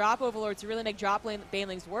not enough drop overlords to really make drop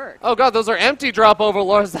Banelings work. Oh god, those are empty drop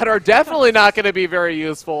overlords that are definitely not going to be very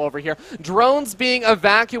useful over here. Drones being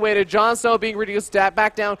evacuated, JonSnow being reduced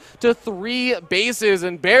back down to 3 bases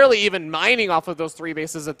and barely even mining off of those 3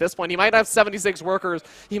 bases at this point. He might have 76 workers.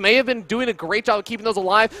 He may have been doing a great job of keeping those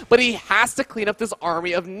alive, but he has to clean up this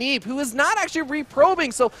army of Neeb, who is not actually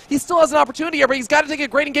reprobing, so he still has an opportunity here, but he's got to take a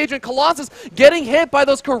great engagement. Colossus getting hit by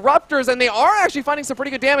those Corruptors, and they are actually finding some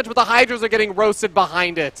pretty good damage, but the Hydras are getting roasted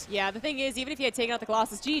behind it. Yeah, the thing is, even if he had taken out the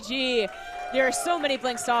Colossus, GG, there are so many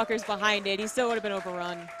Blink Stalkers behind it, he still would have been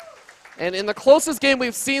overrun. And in the closest game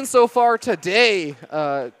we've seen so far today,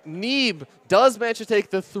 Neeb does manage to take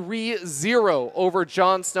the 3-0 over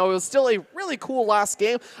JonSnow. It was still a really cool last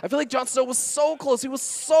game. I feel like JonSnow was so close. He was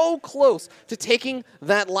so close to taking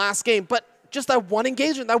that last game. But just that one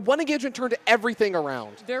engagement turned everything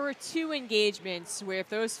around. There were 2 engagements where if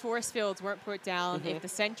those Force Fields weren't put down, if the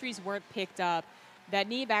Sentries weren't picked up, that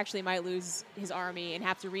Neeb actually might lose his army and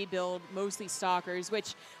have to rebuild mostly Stalkers,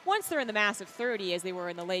 which once they're in the massive 30, as they were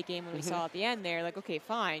in the late game when we saw at the end there, like, okay,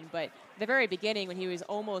 fine. But at the very beginning, when he was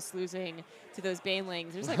almost losing to those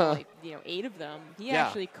Banelings, there's like only, 8 of them, he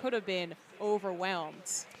actually could have been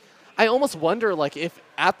overwhelmed. I almost wonder, like, if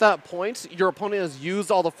at that point your opponent has used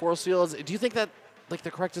all the Force Fields, do you think that like the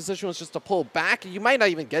correct decision was just to pull back? You might not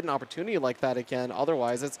even get an opportunity like that again.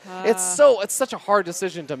 Otherwise, it's such a hard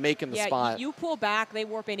decision to make in the spot. You pull back, they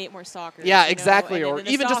warp in 8 more Stalkers. Yeah, exactly. Or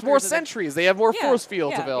even just more Sentries. They have more Force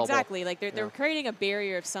Fields available. Exactly. Like they're creating a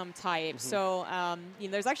barrier of some type. So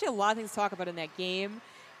there's actually a lot of things to talk about in that game.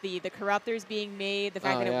 The Corruptors being made, the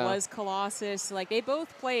fact that it was Colossus. Like they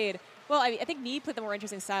both played. Well, I think Neeb played the more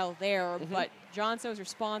interesting style there, but JonSnow's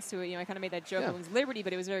response to it, I kind of made that joke it was Liberty,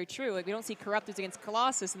 but it was very true. Like, we don't see Corruptors against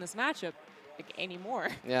Colossus in this matchup anymore.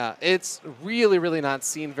 Yeah, it's really, really not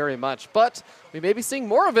seen very much, but we may be seeing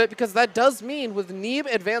more of it because that does mean with Neeb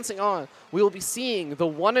advancing on, we will be seeing the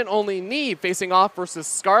one and only Neeb facing off versus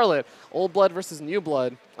Scarlet, Old Blood versus New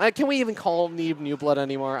Blood. Can we even call Neeb New Blood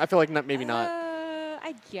anymore? I feel like maybe not.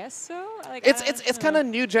 I guess so. Like, it's kind of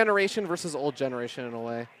new generation versus old generation in a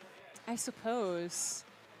way. I suppose.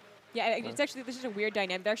 Yeah, it's actually, this is a weird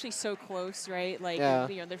dynamic. They're actually so close, right? Like,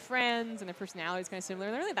 they're friends and their personalities kind of similar.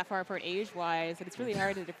 They're really that far apart age-wise that it's really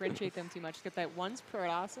hard to differentiate them too much. Because that one's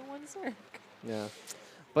Protoss and one's Zerg. Yeah.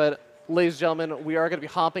 But, ladies and gentlemen, we are going to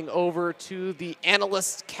be hopping over to the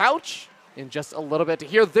analyst couch in just a little bit to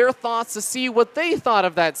hear their thoughts, to see what they thought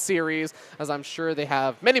of that series, as I'm sure they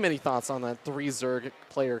have many, many thoughts on that 3 Zerg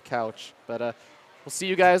player couch. But we'll see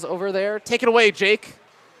you guys over there. Take it away, Jake.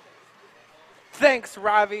 Thanks,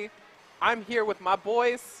 Ravi. I'm here with my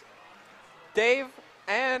boys, Dave,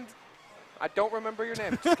 and I don't remember your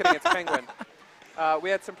name. Just kidding, it's Penguin. We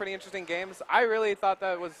had some pretty interesting games. I really thought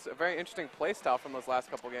that was a very interesting play style from those last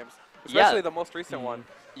couple games, especially the most recent one.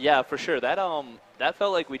 Yeah, for sure. That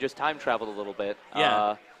felt like we just time traveled a little bit.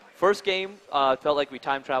 Yeah. First game felt like we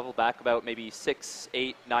time traveled back about maybe 6,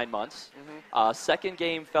 8, 9 months. Second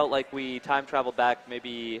game felt like we time traveled back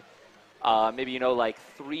maybe like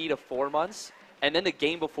 3 to 4 months. And then the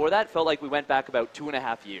game before that felt like we went back about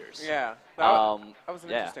 2.5 years. Yeah, that was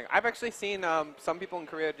interesting. I've actually seen some people in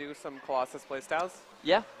Korea do some Colossus playstyles.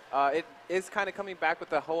 Yeah. It is kind of coming back with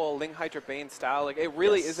the whole Ling Hydra Bane style. Like, it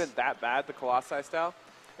really isn't that bad, the Colossi style.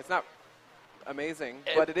 It's not amazing,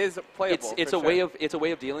 but it is playable. It's for a sure.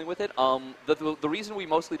 way of dealing with it. The reason we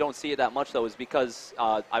mostly don't see it that much though is because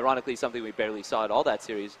ironically something we barely saw at all that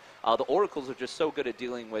series. The oracles are just so good at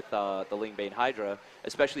dealing with the Lingbane Hydra,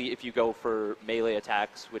 especially if you go for melee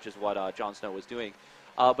attacks, which is what JonSnow was doing.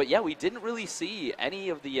 But yeah, we didn't really see any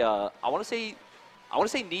of the. I want to say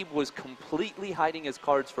Neeb was completely hiding his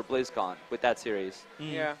cards for BlizzCon with that series.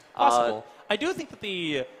 Yeah. Possible. I do think that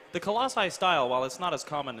the Colossi style, while it's not as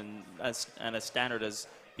common and as standard as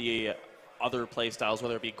the other play styles,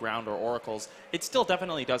 whether it be ground or oracles, it still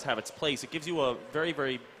definitely does have its place. It gives you a very,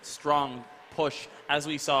 very strong push, as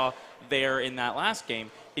we saw there in that last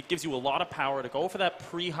game. It gives you a lot of power to go for that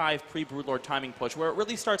pre-Hive, pre-Broodlord timing push, where it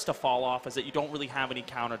really starts to fall off is that you don't really have any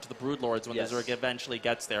counter to the Broodlords when the Zerg eventually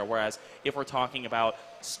gets there. Whereas if we're talking about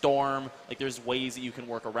Storm, like there's ways that you can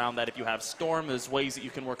work around that. If you have Storm, there's ways that you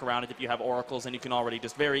can work around it. If you have Oracles, and you can already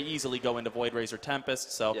just very easily go into Void Rays or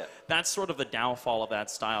Tempest. So that's sort of the downfall of that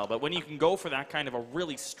style. But when you can go for that kind of a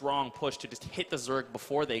really strong push to just hit the Zerg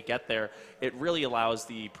before they get there, it really allows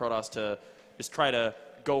the Protoss to just try to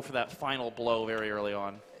go for that final blow very early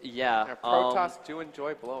on. Yeah. Protoss do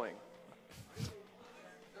enjoy blowing.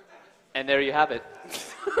 And there you have it.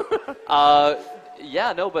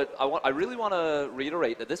 Yeah, no, but I really want to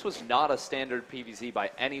reiterate that this was not a standard PvZ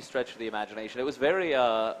by any stretch of the imagination. It was very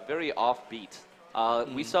offbeat.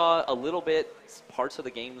 We saw a little bit, parts of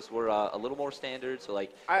the games were a little more standard, so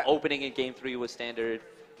like opening in Game 3 was standard,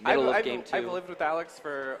 middle of Game 2. I've lived with Alex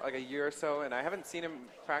for like a year or so, and I haven't seen him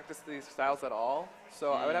practice these styles at all.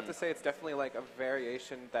 So I would have to say it's definitely like a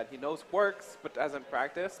variation that he knows works, but hasn't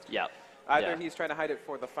practiced. Yeah. Either he's trying to hide it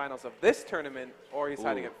for the finals of this tournament, or he's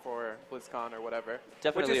hiding it for BlizzCon or whatever.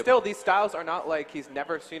 Definitely. Which is still, these styles are not like he's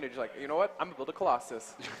never seen it. He's like, you know what? I'm going to build a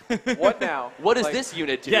Colossus. What now? What does this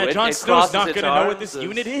unit do? Yeah, JonSnow's not going to know what this arms.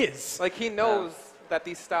 unit is. Like, he knows that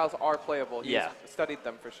these styles are playable. He's Yeah. studied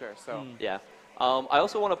them for sure. So Yeah. I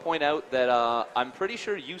also want to point out that I'm pretty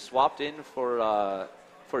sure you swapped in for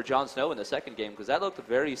JonSnow in the second game, because that looked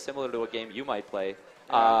very similar to a game you might play.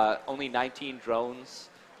 Only 19 drones,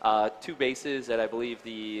 2 bases at, I believe,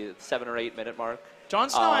 the 7 or 8 minute mark.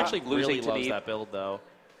 JonSnow actually losing really to loves Neeb. that build, though.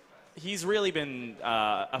 He's really been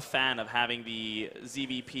a fan of having the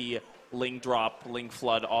ZVP Ling Drop, Ling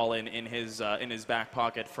Flood all in his back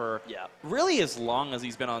pocket for really as long as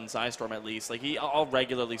he's been on Zystorm, at least. Like I'll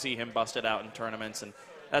regularly see him busted out in tournaments, and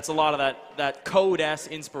that's a lot of that Code-S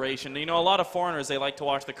inspiration. You know, a lot of foreigners, they like to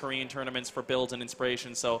watch the Korean tournaments for builds and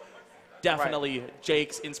inspiration, so definitely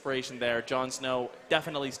Jake's inspiration there. JonSnow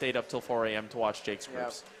definitely stayed up till 4 a.m. to watch Jake's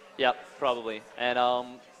groups. Yep, probably. And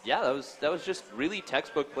yeah, that was just really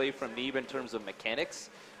textbook play from Neeb in terms of mechanics.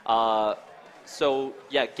 So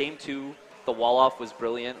yeah, game 2, the wall off was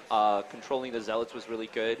brilliant. Controlling the Zealots was really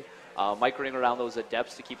good. Microing around those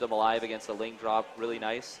Adepts to keep them alive against the Ling drop, really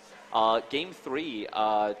nice. Game 3,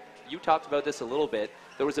 you talked about this a little bit.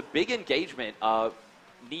 There was a big engagement.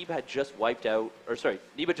 Neeb had just wiped out, or sorry,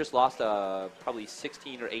 Neeb had just lost probably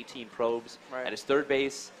 16 or 18 probes at his third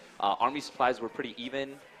base. Army supplies were pretty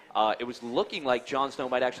even. It was looking like JonSnow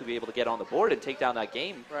might actually be able to get on the board and take down that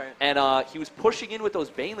game. And he was pushing in with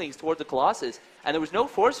those Banelings towards the Colossus, and there was no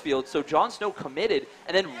force field, so JonSnow committed,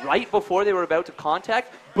 and then right before they were about to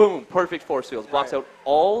contact, boom, perfect force fields. Blocks out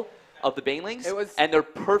all of the Banelings, and they're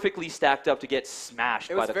perfectly stacked up to get smashed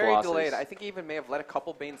by the Colossus. It was very delayed. I think he even may have let a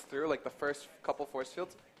couple Banes through, like the first couple force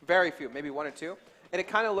fields. Very few, maybe 1 or 2. And it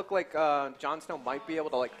kind of looked like JonSnow might be able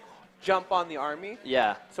to like jump on the army.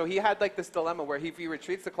 Yeah. So he had like this dilemma where if he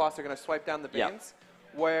retreats, the Colossus are going to swipe down the Banes,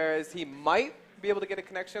 whereas he might be able to get a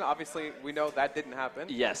connection. Obviously, we know that didn't happen.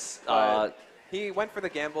 Yes. He went for the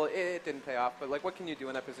gamble. It didn't pay off. But like, what can you do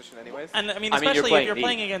in that position, anyways? And I mean, especially if you're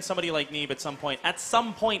playing against somebody like Neeb at some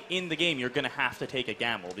point in the game, you're going to have to take a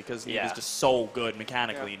gamble because Neeb is just so good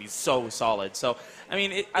mechanically and he's so solid. So I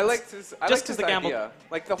mean, I liked his idea.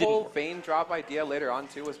 Like the whole Bane drop idea later on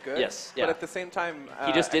too was good. Yes. But at the same time,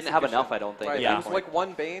 he just didn't have enough. I don't think. Right. Yeah. It was like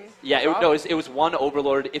 1 Bane. Yeah. It was 1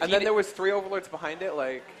 Overlord. And then there was 3 Overlords behind it,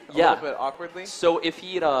 like a little bit awkwardly. So if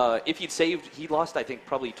he'd saved, he lost I think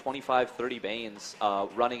probably 25, 30 Banes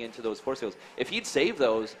running into those force fields. If he'd saved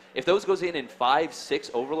those, if those goes in 5,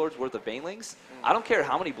 6 Overlords worth of Banelings, I don't care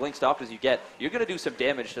how many Blink Stalkers you get, you're going to do some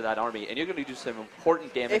damage to that army, and you're going to do some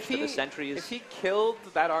important damage to the sentries. If he killed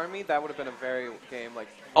that army, that would have been a very game like.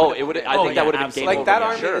 It would. I think that would have been game like over. That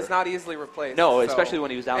army is not easily replaced. No, especially when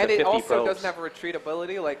he was down to 50 probes. And it also probes. doesn't have a retreat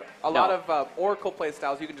ability. Like a lot of Oracle play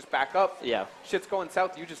styles, you can just back up. Yeah. Shit's going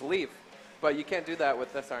south, you just leave. But you can't do that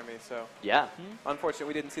with this army, so. Yeah. Unfortunately,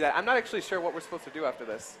 we didn't see that. I'm not actually sure what we're supposed to do after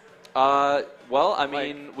this. Well, I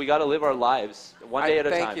mean, we got to live our lives one day at a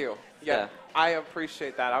time. Thank you. Yeah, I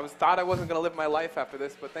appreciate that. Thought I wasn't going to live my life after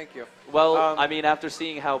this, but thank you. Well, I mean, after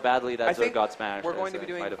seeing how badly that Zerg got smashed, we're going to be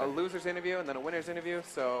doing a loser's interview and then a winner's interview.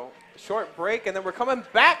 So short break, and then we're coming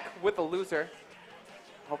back with a loser.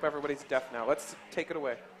 Hope everybody's deaf now. Let's take it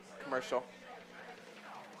away. Commercial.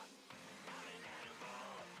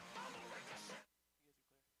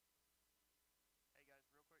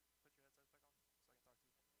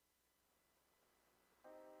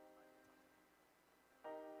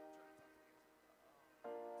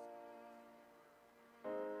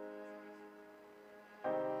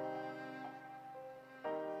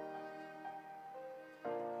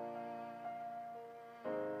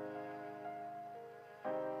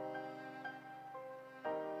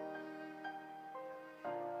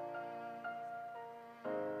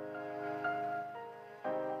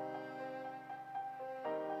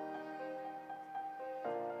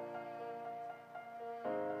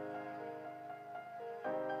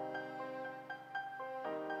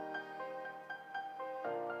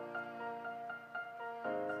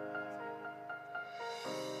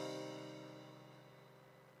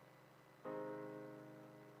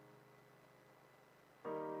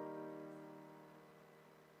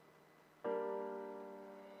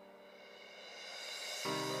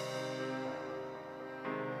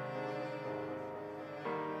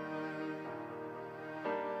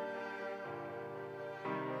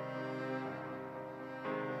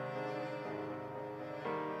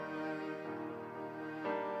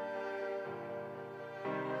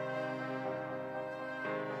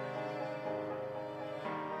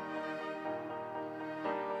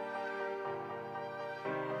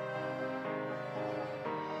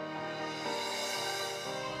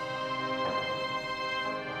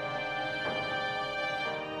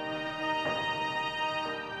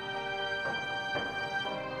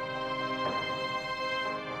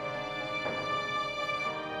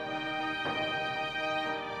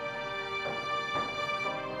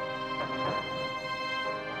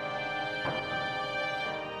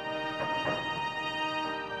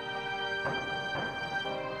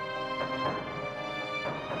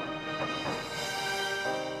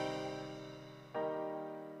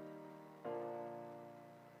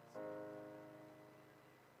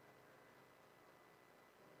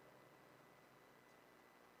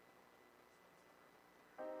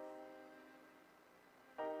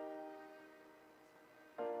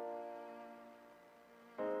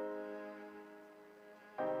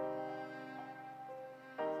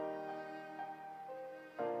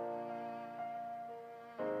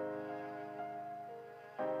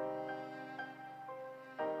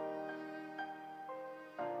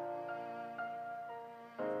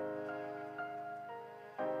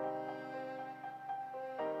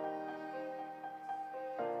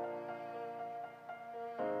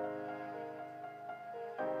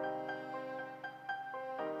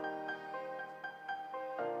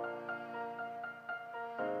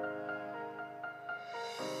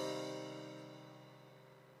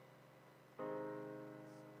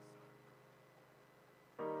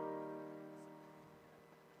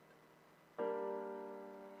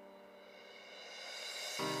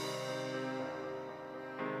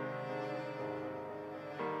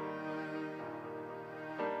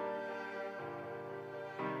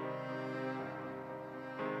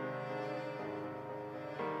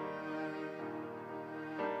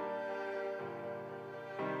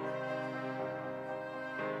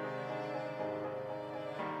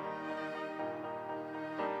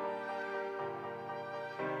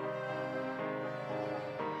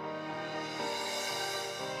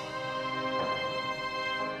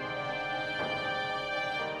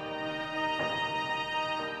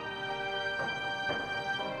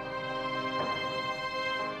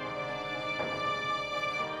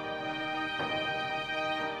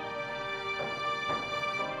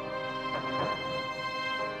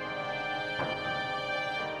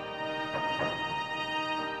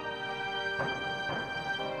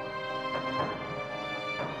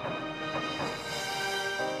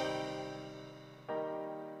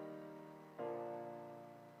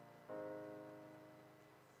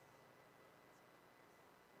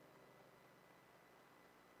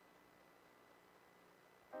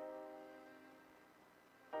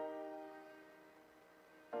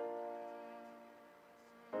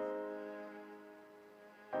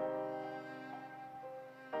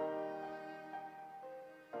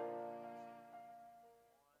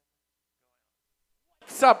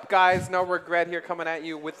 What's up, guys? No Regret here, coming at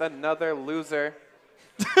you with another loser.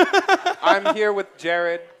 I'm here with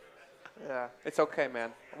Jared. Yeah, it's okay,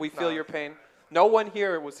 man. We feel your pain. No one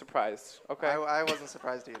here was surprised, okay? I wasn't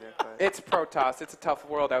surprised either. But it's Protoss. It's a tough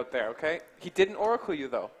world out there, okay? He didn't Oracle you,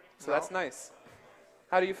 though. So that's nice.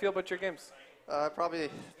 How do you feel about your games? Probably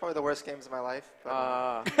the worst games of my life. But,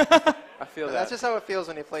 I feel that. That's just how it feels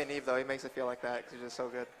when you play Neeb, though. He makes it feel like that because he's just so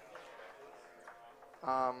good.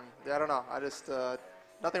 Yeah, I don't know. I just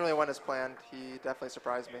nothing really went as planned. He definitely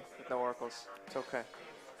surprised me with no oracles. It's okay.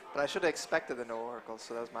 But I should have expected the no oracles,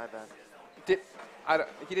 so that was my bad.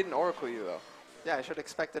 He didn't oracle you though. Yeah, I should have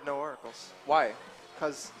expected no oracles. Why?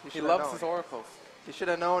 Because he loves his oracles. He should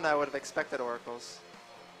have known I would have expected oracles.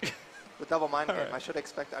 With double mind game, I should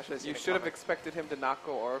expect. You should have expected him to not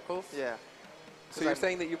go oracles. Yeah. So you're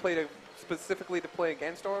saying that you played specifically to play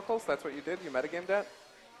against oracles? That's what you did? You metagamed that?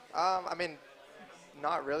 I mean,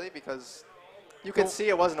 not really, because you could see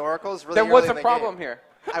it wasn't oracles. Really then what's the game. problem here?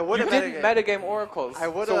 I would have metagame oracles. I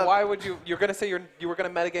would. So why would you? You're gonna say you were gonna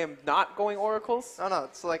metagame not going oracles? No.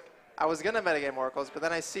 It's like I was gonna metagame oracles, but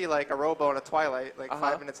then I see like a Robo and a Twilight like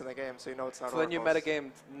 5 minutes in the game, so you know it's not. So oracles. then you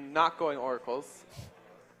metagamed not going oracles.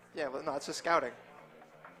 Yeah, but no, it's just scouting.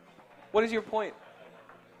 What is your point?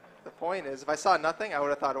 The point is, if I saw nothing, I would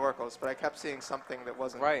have thought oracles, but I kept seeing something that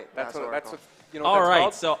wasn't. Right. That's what you know. All right.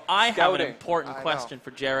 Called? So I have Scouting. an important question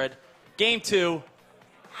for Jared. Game 2.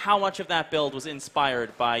 How much of that build was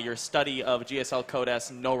inspired by your study of GSL Code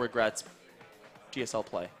S No Regrets GSL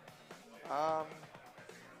play? A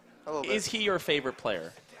little bit. Is he your favorite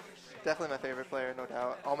player? Definitely my favorite player, no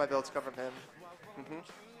doubt. All my builds come from him.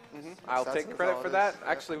 I'll take credit for that.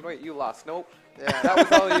 Actually, wait, you lost. Nope. Yeah, that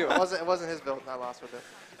was all you. It wasn't his build. I lost with it.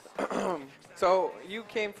 So you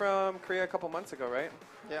came from Korea a couple months ago, right?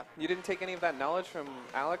 Yeah. You didn't take any of that knowledge from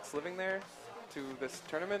Alex living there to this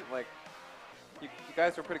tournament? Like, you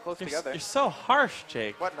guys were pretty close together. You're so harsh,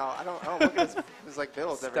 Jake. What? No, I don't look at his like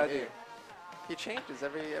builds every Study. game. He changes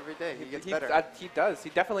every day. He gets better. He does. He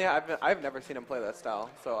definitely. I've never seen him play that style,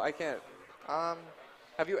 so I can't.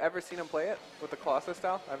 Have you ever seen him play it with the Colossus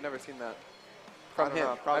style? I've never seen that from him.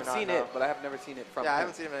 I've seen it, but I have never seen it from him. Yeah, I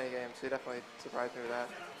haven't seen him in any games, so he definitely surprised me with that.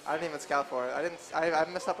 I didn't even scout for it. I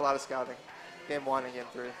messed up a lot of scouting. Game 1 and game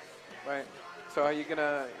 3. Right. So how are you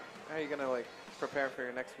gonna like prepare for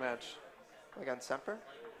your next match? Against Semper?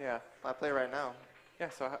 Yeah. I play right now. Yeah.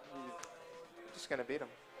 So Just gonna beat him.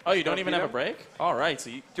 Oh, you don't even have a break? All right. So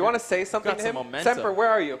do you want to say something to him? Momentum. Semper, where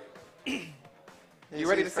are you? You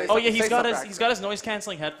ready to say something? Oh yeah, he's got his noise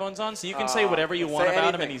canceling headphones on, so you can say whatever you want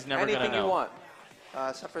about him, and he's never gonna know. Anything you want.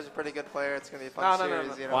 Semper's a pretty good player. It's gonna be a fun series.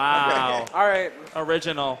 No. You know? Wow. All right.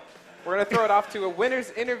 Original. We're gonna throw it off to a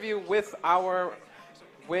winner's interview with our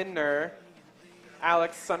winner,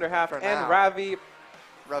 Alex Sunderhalf and Ravi.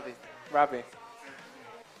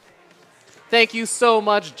 Thank you so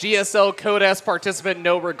much, GSL Code S participant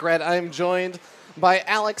No Regret. I'm joined by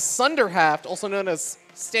Alex Sunderhaft, also known as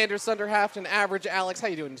Standard Sunderhaft and Average Alex. How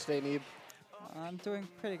you doing today, Neeb? I'm doing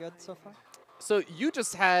pretty good so far. So you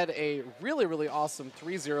just had a really, really awesome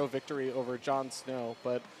 3-0 victory over JonSnow,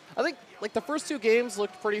 but I think like the first 2 games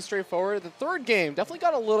looked pretty straightforward. The third game definitely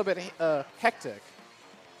got a little bit hectic.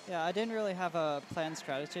 Yeah, I didn't really have a planned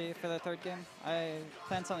strategy for the third game. I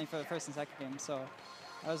planned something for the first and second game, so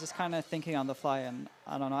I was just kind of thinking on the fly, and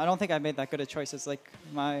I don't know. I don't think I made that good of choices. Like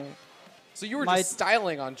So you were just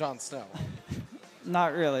styling on JonSnow.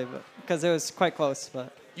 Not really, but because it was quite close.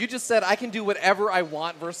 But you just said I can do whatever I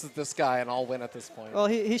want versus this guy, and I'll win at this point. Well,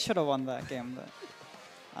 he should have won that game, but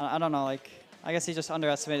I don't know. Like I guess he just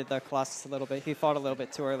underestimated the Colossus a little bit. He fought a little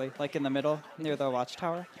bit too early, like in the middle near the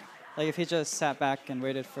watchtower. Like if he just sat back and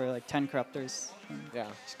waited for like 10 corruptors,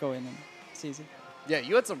 just go in and it's easy. Yeah,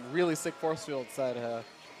 you had some really sick force fields that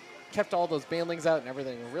kept all those banelings out and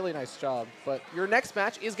everything. A really nice job. But your next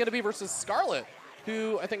match is going to be versus Scarlet,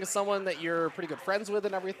 who I think is someone that you're pretty good friends with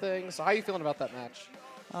and everything. So how are you feeling about that match?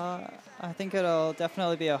 I think it'll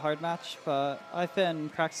definitely be a hard match, but I've been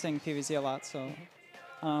practicing PvZ a lot, so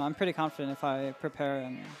I'm pretty confident if I prepare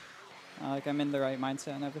and like I'm in the right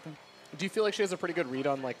mindset and everything. Do you feel like she has a pretty good read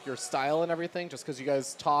on like your style and everything, just because you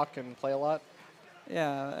guys talk and play a lot?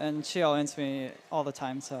 Yeah, and she all-ins me all the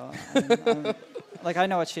time, so like I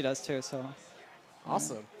know what she does too. So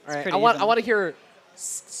awesome. All right, I want to hear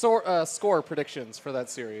score predictions for that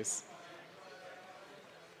series.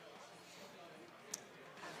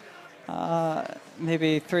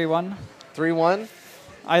 Maybe 3-1. 3-1.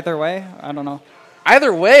 Either way, I don't know.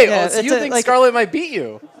 Either way, Yeah, so you think like, Scarlet might beat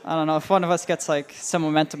you? I don't know if one of us gets like some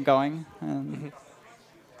momentum going.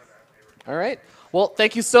 All right. Well,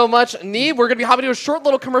 thank you so much, Neeb. We're going to be hopping to a short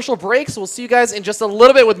little commercial break, so we'll see you guys in just a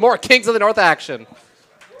little bit with more Kings of the North action.